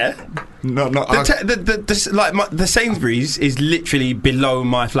 yeah, No, the Sainsbury's is literally below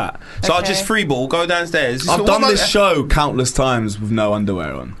my flat, so I'll Okay. just freeball, go downstairs. I've So done what this about- show countless times with no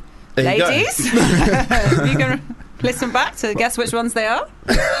underwear on. There you go. Ladies, you can listen back to guess which ones they are.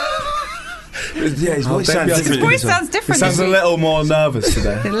 Yeah, his voice maybe sounds I different. did. His voice sounds It different. sounds a little more nervous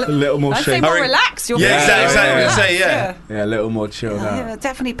today. A little more I'd say shaky. more I relaxed. You're Yeah, feeling exactly. more Exactly. relaxed, Yeah. Yeah, a little more chilled out. Yeah,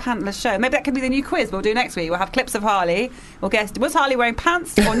 definitely pantless show. Maybe that could be the new quiz we'll do next week. We'll have clips of Harley. We'll guess, was Harley wearing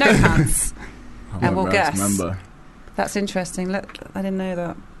pants or no pants? And we'll guess. Remember. That's interesting. I didn't know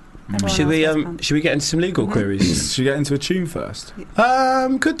that. Everyone Should we else wears pants. should we get into some legal queries? Should we get into a tune first?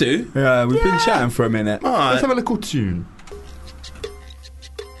 Could do. Yeah, we've been chatting for a minute. All Let's right. have a little tune.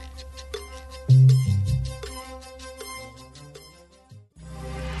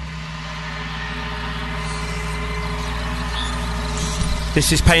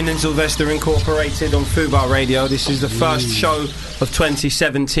 This is Payne and Sylvester Incorporated on Fubar Radio. This is the first show of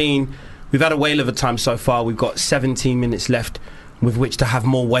 2017. We've had a whale of a time so far. We've got 17 minutes left with which to have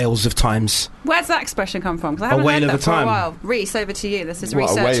more whales of times. Where's that expression come from? Because I haven't whale heard of that a for a time. while. Reese, over to you. This is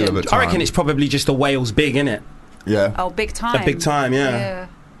What, a whale researching. of a I time? reckon it's probably just a whale's big, innit? Yeah. Oh, big time. A big time, yeah. Yeah.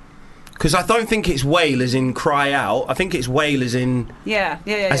 Because I don't think it's whale as in cry out. I think it's whale as in Yeah.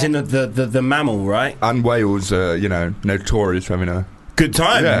 as in the mammal, right? And Wales, notorious for having a. Good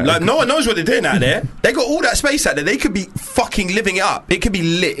time. Yeah. Like no one knows what they're doing out there. They got all that space out there. They could be fucking living it up. It could be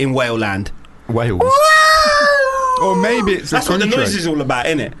lit in whale land. Wales. Or maybe it's That's a what the country. noise is all about,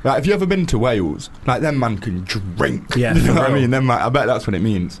 innit? Like, have you ever been to Wales? Like, them man can drink. Yeah, You know for what I real. mean? Them man, I bet that's what it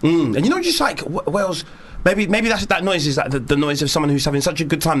means. And you know, just like Wales, Maybe that noise is like the noise of someone who's having such a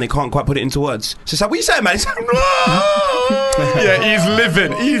good time they can't quite put it into words. So it's like, what are you saying, man? It's like,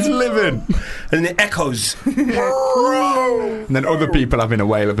 Yeah, he's living. and it echoes. And then other people having a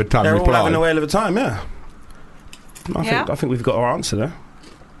whale of a time. They're all reply. having a whale of a time, yeah. I think we've got our answer there.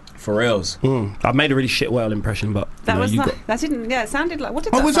 For reals. I've made a really shit whale impression, but That was you not, got. that didn't. Yeah, it sounded like. What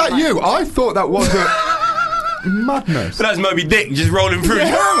did Oh, that was sound that like? you? I thought that was a madness. So that's Moby Dick just rolling through.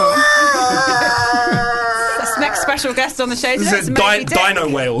 That's next special guest on the show today. This is dino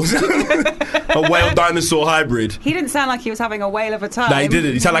whales. A whale dinosaur hybrid. He didn't sound like he was having a whale of a time. No, he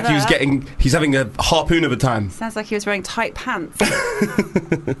didn't. He sounded like he's having a harpoon of a time. Sounds like he was wearing tight pants.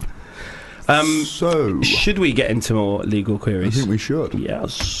 So, Should we get into more legal I queries? think we should.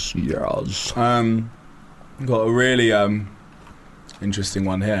 Yes. Got a really interesting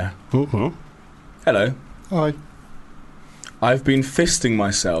one here. Mm-hmm. Hello. Hi. I've been fisting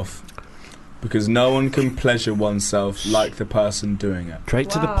myself because no one can pleasure oneself like the person doing it. Straight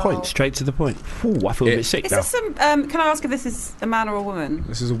to the Wow. point. Straight to the point. Ooh, I feel a bit sick Is now. this some? Can I ask if this is a man or a woman?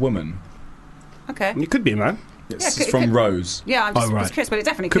 This is a woman. Okay. It could be a man. It's could- from could- Rose. Yeah, I'm just Oh, right. was curious, but it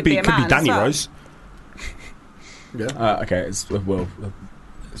definitely Could be a man. Could be Danny as well. Rose. Okay, it's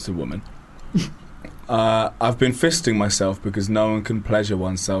a woman. I've been fisting myself because no one can pleasure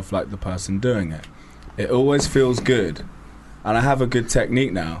oneself like the person doing it. It always feels good, and I have a good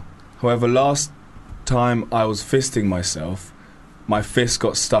technique now. However, last time I was fisting myself, my fist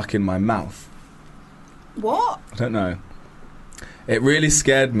got stuck in my mouth. What? I don't know. It really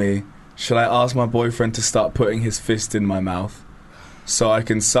scared me. Shall I ask my boyfriend to start putting his fist in my mouth so I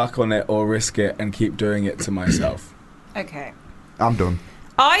can suck on it or risk it and keep doing it to myself? Okay. I'm done.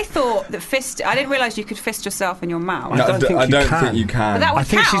 I thought that I didn't realise you could fist yourself in your mouth. I don't think I you don't can. think you But can. that would I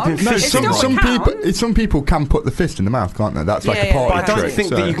think she's count. been No, It fisting still some counts. some people can put the fist in the mouth, can't they? That's like Yeah, a yeah, party But I don't trick. think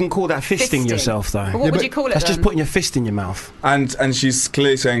so. that you can call that fisting Fisting. yourself, though. But what would you call it That's then? just putting your fist in your mouth. And she's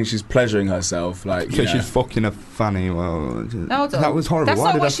clearly saying she's pleasuring herself, like, So you know. she's fucking a fanny. Well, No, hold on. that was horrible. That's Why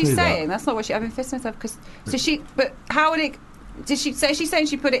not did what I she's say that? saying. That's not what I've been fisting myself because. So she. But how would it? Did she say? She's saying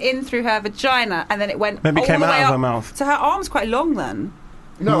she put it in through her vagina and then it went. Maybe all came the out way of up. her mouth. So her arm's quite long then.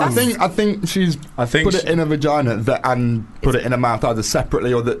 No, I think she's put it in her vagina and put it in her mouth either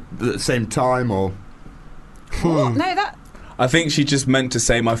separately or at the same time or. What? No, that. I think she just meant to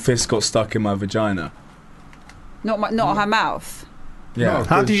say my fist got stuck in my vagina. Not her mouth. Yeah.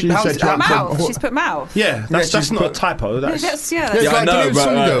 How do you? She How's said it? she had Mouth. to- She's put mouth. Yeah, that's she's not a put- typo. That's That's Yeah, that's it's like, I know, don't but,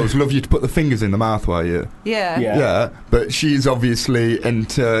 some girls love you to put the fingers in the mouth while you. yeah. Yeah. Yeah, but she's obviously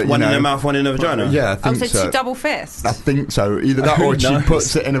into one in her mouth, one in her vagina. Yeah, I Oh, think so so. she double fist. I think so. Either that or she Nice.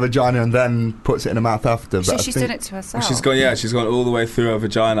 puts it in her vagina and then puts it in her mouth after. But So I she's think, doing it to herself. She's gone all the way through her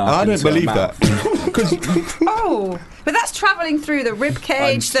vagina. I don't into her believe mouth. that. Because Oh, but that's travelling through the rib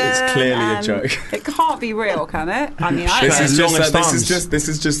cage. It's then, clearly a and joke. It can't be real, can it? I mean, I This don't is know. Longest arms.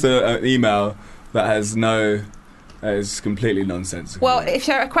 just an email that has no. That is completely nonsensical. Well, if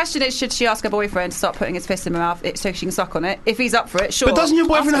her question is, should she ask her boyfriend to start putting his fist in her mouth so she can suck on it? If he's up for it, sure. But doesn't your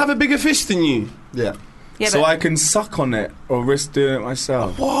boyfriend Ask have him. a bigger fist than you? yeah, Yeah, so but I can suck on it or risk doing it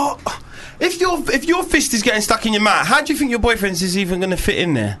myself. What? If your fist is getting stuck in your mouth, how do you think your boyfriend's is even going to fit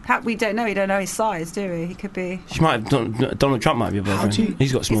in there? we don't know. We don't know his size, do we? He could be. She might. Donald Trump might be your boyfriend.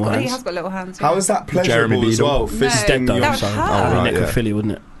 He's got small He hands. has got little hands. How yeah. is that Jeremy pleasurable as Beadle. well? No, Fisting though, your, that would sorry. hurt. right, yeah. necrophilia,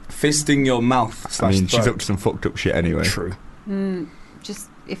 wouldn't it? fisting your mouth. I mean, she's throat. up to some fucked up shit anyway. True. Just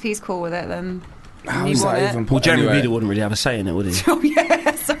if he's cool with it, then. How you is want that it. even? Well, Jeremy anyway, Beadle wouldn't really have a say in it, would he? Oh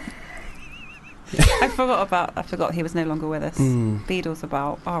yes. I forgot he was no longer with us. Beadle's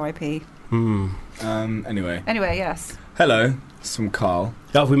about R.I.P. Anyway, Anyway, yes. hello, it's from Carl.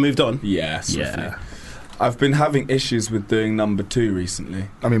 Oh, have we moved on? Yeah, swiftly. Yeah. I've been having issues with doing number 2 recently.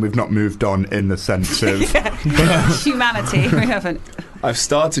 I mean, we've not moved on in the sense of. Humanity. We haven't. I've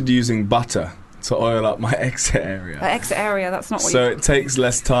started using butter to oil up my exit area. Exit area. That's not what So you. it takes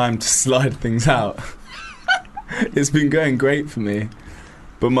less time to slide things out. It's been going great for me,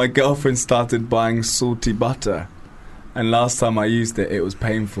 but my girlfriend started buying salty butter, and last time I used it, it was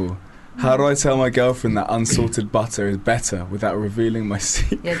painful. How do I tell my girlfriend that unsalted butter is better without revealing my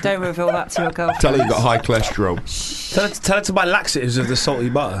secret? Yeah, don't reveal that to your girlfriend. Tell her you've got high cholesterol. Tell her to buy laxatives of the salty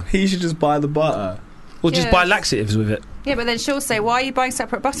butter. He should just buy the butter. Or just Yeah. buy laxatives with it. Yeah, but then she'll say, "Why are you buying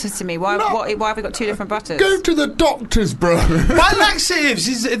separate butters to me? Why have we got 2 different butters?" Go to the doctors, bro. Buy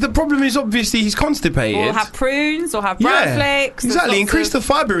laxatives! The problem is obviously he's constipated. Or have prunes, or have brown flakes. There's Exactly, lots increase of- the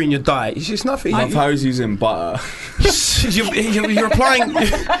fibre in your diet. It's just nothing. Love how he's using butter. You're applying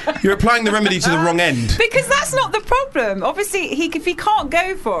the remedy to the wrong end. Because that's not the problem. Obviously, if he can't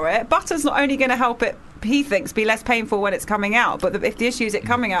go for it, butter's not only going to help it he thinks be less painful when it's coming out. But if the issue is it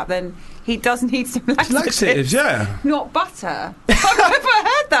coming out, then he does need some laxatives. Yeah. Not butter. I've never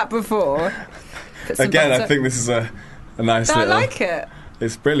heard that before. Again, I think this is a nice. I little, like it.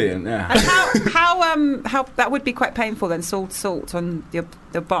 It's brilliant. Yeah. And how that would be quite painful then, salt on your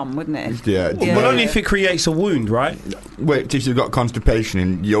bum, wouldn't it? Yeah. Well, only if it creates a wound, right? Wait, if you've got constipation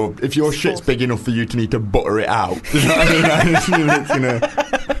and if your shit's big enough for you to need to butter it out. You know what I mean? It's gonna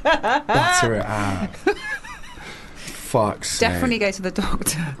butter it out. Fuck's Definitely go to the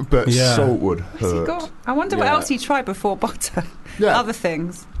doctor. But salt would hurt. I wonder what else he tried before butter. Yeah. Other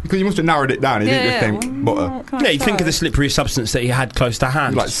things. Because you must have narrowed it down. He didn't just think butter. Yeah, you think of the slippery substance that he had close to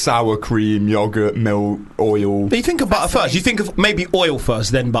hand. Like sour cream, yoghurt, milk, oil. But you think of butter first. You think of maybe oil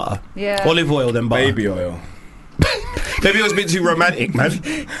first, then butter. Yeah. Olive oil, then butter. Baby oil. Baby oil's a bit too romantic, man.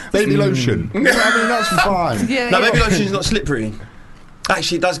 Baby lotion. I mean, that's fine. No, baby lotion's not slippery.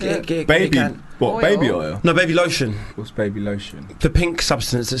 Actually, it does get baby. Oil. Baby oil? No, baby lotion. What's baby lotion? The pink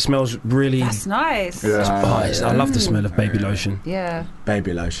substance that smells really. That's nice. Yeah. I love the smell of baby lotion. Yeah.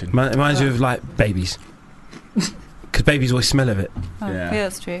 Baby lotion. It reminds you of like babies, because babies always smell of it. Yeah,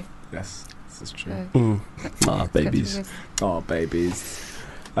 that's true. Yes, this is true. Babies. Oh, babies.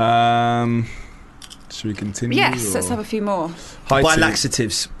 Should we continue? Yes, let's have a few more. Hi, Buy team.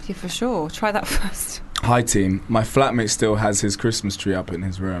 laxatives. Yeah, for sure. Try that first. Hi team, my flatmate still has his Christmas tree up in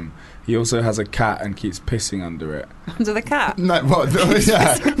his room. He also has a cat and keeps pissing under it. Under the cat? No, what?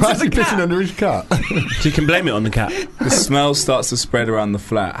 Yeah. Why's he pissing under his cat? So you can blame it on the cat. The smell starts to spread around the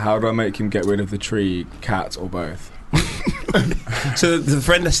flat. How do I make him get rid of the tree, cat, or both? So the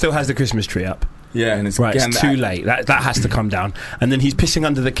friend that still has the Christmas tree up. Yeah, and it's Right, it's too late. That has to come down. And then he's pissing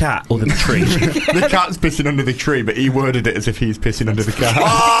under the cat or the tree. The cat's pissing under the tree, but he worded it as if he's pissing under the cat.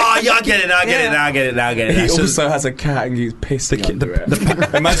 Oh, yeah, I get it now. I get it. He also has a cat and he's pissing under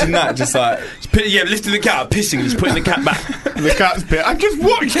it. Imagine that, just like... lifting the cat up, pissing, he's putting the cat back. The cat's pissing. I just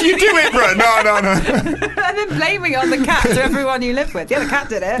watched you do it, bro. No. And then blaming it on the cat to everyone you live with. Yeah, the cat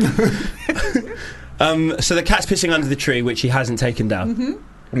did it. So the cat's pissing under the tree, which he hasn't taken down. Mm-hmm.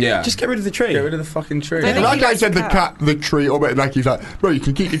 Yeah. Just get rid of the tree. Get rid of the fucking tree. Like I said, the tree, or like he's like, bro, you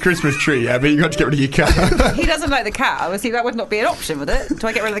can keep your Christmas tree, yeah, but you got to get rid of your cat. He doesn't like the cat. Obviously, that would not be an option, would it? Do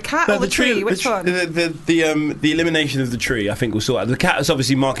I get rid of the cat or the tree? Which one? The elimination of the tree, I think, will sort out. The cat is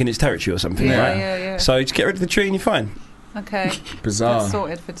obviously marking its territory or something, right? Yeah. So just get rid of the tree and you're fine. Okay. Bizarre. That's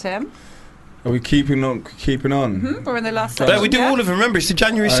sorted for Tim. Are we keeping on? Mm-hmm. We're in the last No, section. we do all of them. Remember, it's the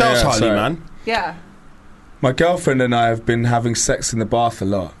January sales, Harley, sorry. man. Yeah. My girlfriend and I have been having sex in the bath a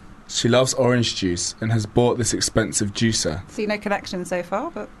lot. She loves orange juice and has bought this expensive juicer. See no connection so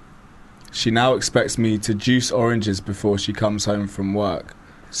far, but... She now expects me to juice oranges before she comes home from work,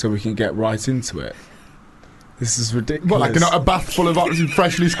 so we can get right into it. This is ridiculous. What, like a bath full of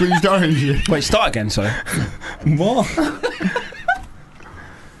freshly squeezed oranges? Wait, start again, sorry. What?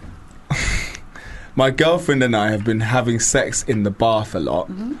 My girlfriend and I have been having sex in the bath a lot.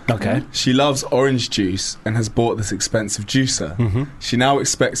 Mm-hmm. Okay. She loves orange juice and has bought this expensive juicer. Mm-hmm. She now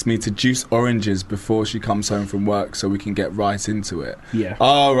expects me to juice oranges before she comes home from work so we can get right into it. Yeah.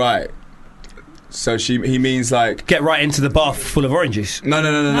 Oh, right. So he means like... Get right into the bath full of oranges. No.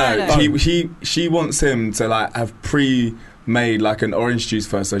 No. She wants him to like have pre-made like an orange juice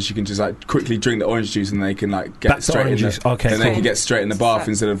first, so she can just like quickly drink the orange juice and they can like get Back to straight in oranges. the, Okay, and they cool. can get straight in the bath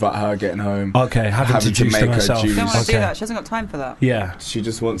instead of like her getting home. Okay, having to juice them herself. She don't want to Okay. do that. She hasn't got time for that. Yeah. She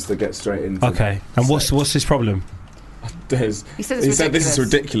just wants to get straight into. Okay. And what's his problem? He said it's He said this is ridiculous.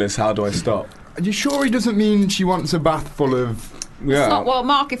 ridiculous. How do I stop? Are you sure he doesn't mean she wants a bath full of... Yeah. It's not, well,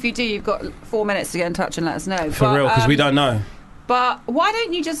 Mark, if you do, you've got 4 minutes to get in touch and let us know. For real, because we don't know. But why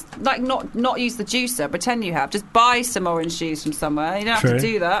don't you just like not use the juicer? Pretend you have. Just buy some orange juice from somewhere. You don't have True. to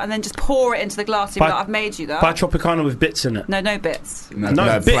do that, and then just pour it into the glass. Like, I've made you that. Buy Tropicana with bits in it. No bits. No,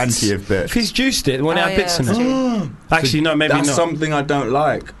 bits. Plenty of bits. If he's juiced it, when it had bits in that's it. true. Actually, no, maybe That's not. something I don't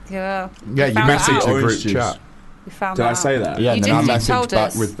like. Yeah. Yeah, you found message that the out. group Orange juice. chat. We found Did that I say out. that? Yeah, You and did, then I you messaged told back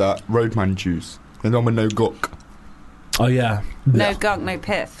us. with that Roadman juice. The one with no guck. Oh, yeah. No gunk, no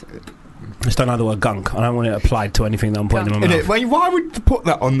pith. Just don't know the word gunk. I don't want it applied to anything that I'm putting in my mouth. Why would you put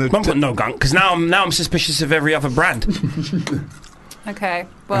that on the... I'm putting no gunk, because now I'm suspicious of every other brand. Okay,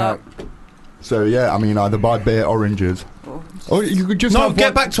 well... So, yeah, I mean, either buy bare oranges... Or you could just No, have get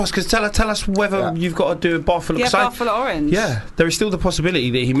one- back to us, because tell us whether you've got to do a bar full of... Yeah, 'cause bar full of orange. Yeah, there is still the possibility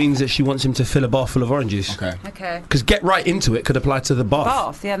that he means that she wants him to fill a bar full of oranges. Okay. Okay. Because get right into it could apply to the bath.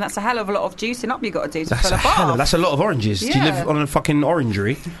 Bath, yeah, and that's a hell of a lot of juicing up you've got to do to That's fill a a bath. hell of, that's a lot of oranges. Do you Yeah. live on a fucking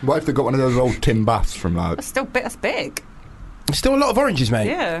orangery? What if they got one of those old tin baths from like... That's big. It's still a lot of oranges, mate.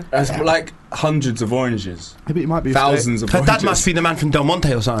 Yeah. That's like hundreds of oranges. Maybe it might be... Thousands of Her oranges. dad must be the man from Del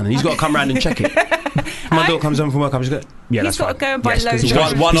Monte or something. He's got to come round and check it. My daughter comes home from work, I'm just going, yeah, He's that's got to fine. go and buy Yes, 'cause loads he of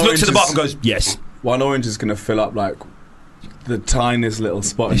goes- One he looks orange at the is- bottom and goes, yes. One orange is going to fill up like the tiniest little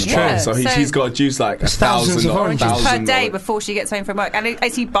spot It's in the bar. true. So So- she's got to juice like There's thousands 1,000 of oranges. per 1,000 day oranges. before she gets home from work. And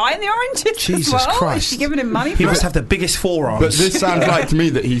is he buying the oranges Jesus as well? Christ. Is she giving him money He for must it? have the biggest forearms. But this sounds like to me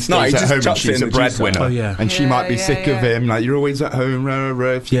that he stays No, he at just home and chucks it she's in a the juicer. breadwinner. Oh, yeah. And she Yeah, might be yeah, sick of yeah. him. Like, you're always at home, rah, rah.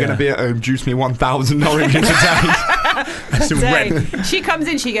 If you're Yeah. going to be at home, juice me 1,000 oranges a day. That's a Day. rent. She comes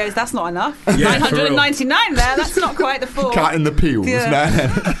in, she goes, that's not enough. Yeah, for real. 999 there, that's not quite the full. Cutting the peels. Yeah.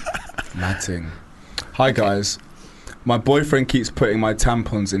 No. Matting. Hi guys. My boyfriend keeps putting my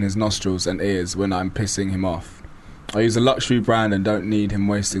tampons in his nostrils and ears when I'm pissing him off. I use a luxury brand and don't need him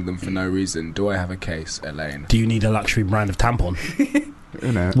wasting them for no reason. Do I have a case, Elaine? Do you need a luxury brand of tampon?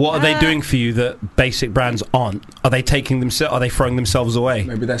 You know. What are they doing for you that basic brands aren't? Are they taking themselves? Are they throwing themselves away?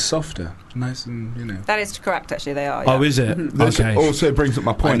 Maybe they're softer, nice and That is correct, actually, they are. Oh, yeah. is it? This Okay. also brings up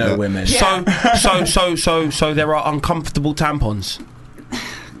my I point. know that women. So there are uncomfortable tampons.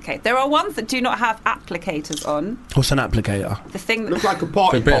 Okay, there are ones that do not have applicators on. What's an applicator? The thing that... looks like a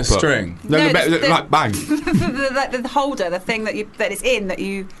party The bit of popper. string. No, No, the bit the- like bang. the holder, the thing that is in that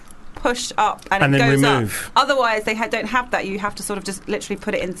you push up and And it then goes remove. up. Otherwise, they don't have that. You have to sort of just literally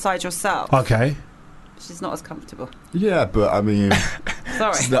put it inside yourself, Okay. which is not as comfortable. Yeah, but I mean, Sorry.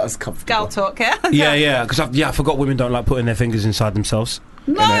 It's not as comfortable. Gal talk, yeah? Yeah. Because I forgot women don't like putting their fingers inside themselves.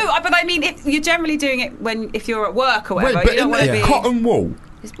 No, but I mean, if you're generally doing it if you're at work or wait, whatever, but you don't in want to the be... cotton wool.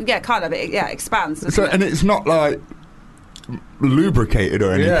 Yeah, kind of. It expands, doesn't So, it? and it's not like lubricated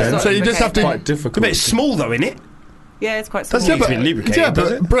or anything. Yeah. It's So not you just have to. Quite difficult. But it's small though, isn't it? Yeah, it's quite small. Doesn't need to be lubricated, yeah, does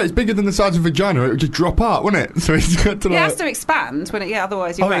but it? bro, it's bigger than the size of a vagina. It would just drop out, wouldn't it? So it's got to It like. has to expand when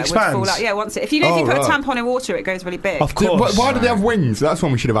otherwise you're Oh, it right, it would fall expands? out. Yeah, once if you put a right. tampon in water, it goes really big. Of Dude, course. why do they have wings? That's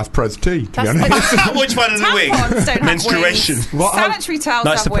one we should have asked Prez T. To be honest. Which one of the wings? Tampons don't have Menstruation. wings. What have- Sanitary towels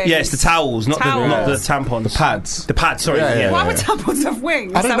No, it's have the, wings. yeah, it's the towels, not the Towels. tampons. The pads. The pads, sorry. Yeah, yeah, Why yeah. would tampons have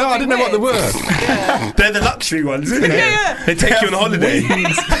wings? I don't That know. would I be didn't know what they weird. were. They're the luxury ones, isn't it? Yeah. They take you on holiday.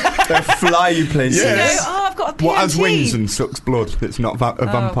 They fly you places. You Yes. go, I've got a PMT. What has wings and sucks blood? It's not a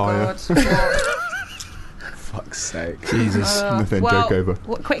vampire. Oh, God. Fuck's sake. Jesus. Nothing. well, Joke over.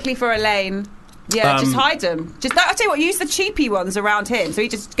 quickly for Elaine. Yeah, just hide them. I'll tell you what, use the cheapy ones around him, so he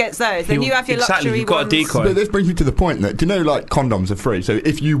just gets those. Then you have your exactly, luxury you've got ones. a decoy. But this brings me to the point that, do you know, like, condoms are free. So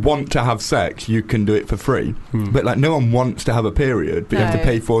if you want to have sex, you can do it for free. But, like, no one wants to have a period, but you have to No.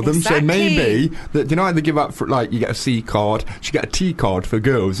 pay for them. Exactly. So maybe, that, you know, they give out, for, like, you get a C card, you should get a T card for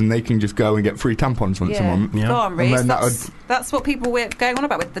girls, and they can just go and get free tampons once a month. Yeah. Go on, And Reese. then that That's what people were going on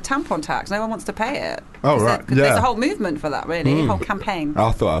about with the tampon tax. No one wants to pay it. Oh, 'Cause right, There's yeah. a whole movement for that, really, a whole campaign.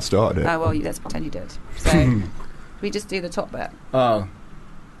 I thought I started it. Oh, well, let's pretend you did. So, we just do the top bit. Oh.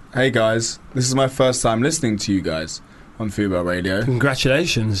 Hey guys. This is my first time listening to you guys on Fubar Radio.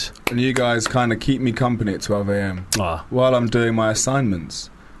 Congratulations. And you guys kind of keep me company at 12 a.m. Ah. while I'm doing my assignments.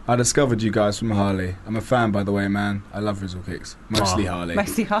 I discovered you guys from Harley. I'm a fan, by the way, man. I love Rizzle Kicks. Mostly Harley.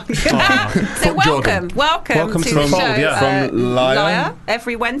 Mostly Harley. Ah. So welcome Welcome to to the the show. fold, yeah. From Liar.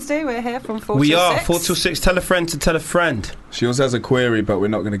 Every Wednesday we're here from 4 We till are 6. 4 till 6. Tell a friend to tell a friend. She also has a query, but we're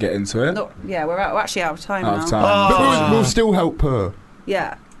not going to get into it. Yeah, we're actually out of time Out now. of time. But we'll still help her.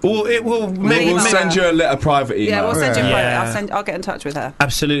 Yeah. Well, it will maybe We'll send you a letter private email. Yeah, we'll send you a Yeah. private. I'll get in touch with her.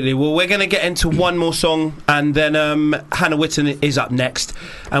 Absolutely. Well, we're going to get into one more song, and then Hannah Witten is up next,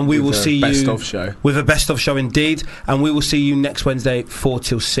 and we With will a see best you of show. with a best of show indeed, and we will see you next Wednesday 4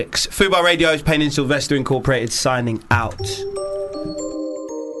 till 6. Fubar Radio's Payne and Sylvester Incorporated signing out.